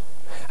God.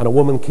 And a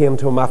woman came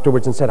to him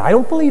afterwards and said, I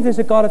don't believe there's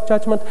a God of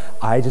judgment,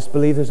 I just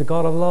believe there's a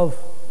God of love.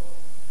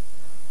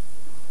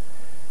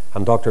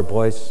 And Dr.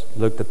 Boyce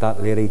looked at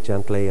that lady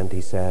gently and he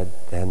said,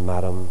 then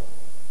madam,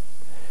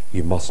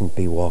 you mustn't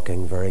be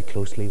walking very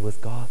closely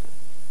with God.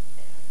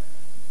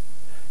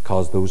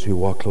 Because those who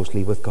walk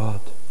closely with God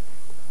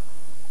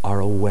are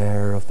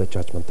aware of the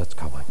judgment that's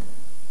coming.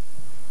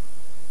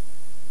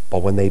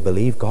 But when they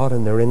believe God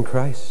and they're in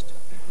Christ,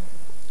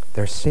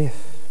 they're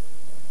safe.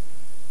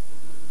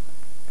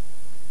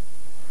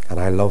 And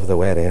I love the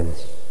way it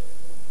ends.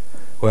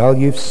 Well,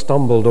 you've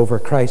stumbled over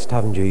Christ,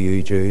 haven't you,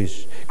 you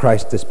Jews?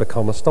 Christ has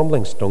become a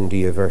stumbling stone to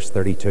you, verse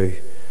 32,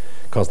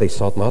 because they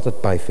sought not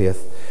it by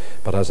faith,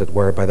 but as it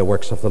were by the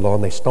works of the law,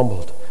 and they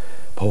stumbled.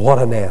 But what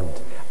an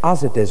end!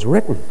 As it is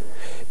written,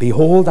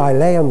 behold, I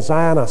lay in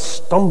Zion a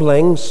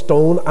stumbling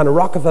stone and a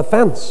rock of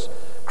offense.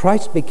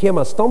 Christ became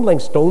a stumbling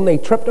stone. They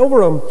tripped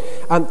over him,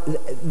 and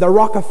the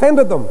rock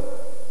offended them.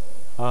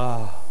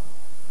 But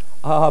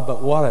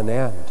what an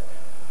end!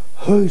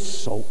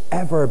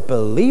 Whosoever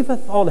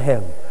believeth on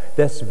him,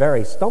 this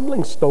very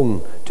stumbling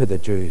stone to the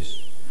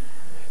Jews,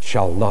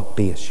 shall not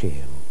be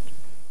ashamed.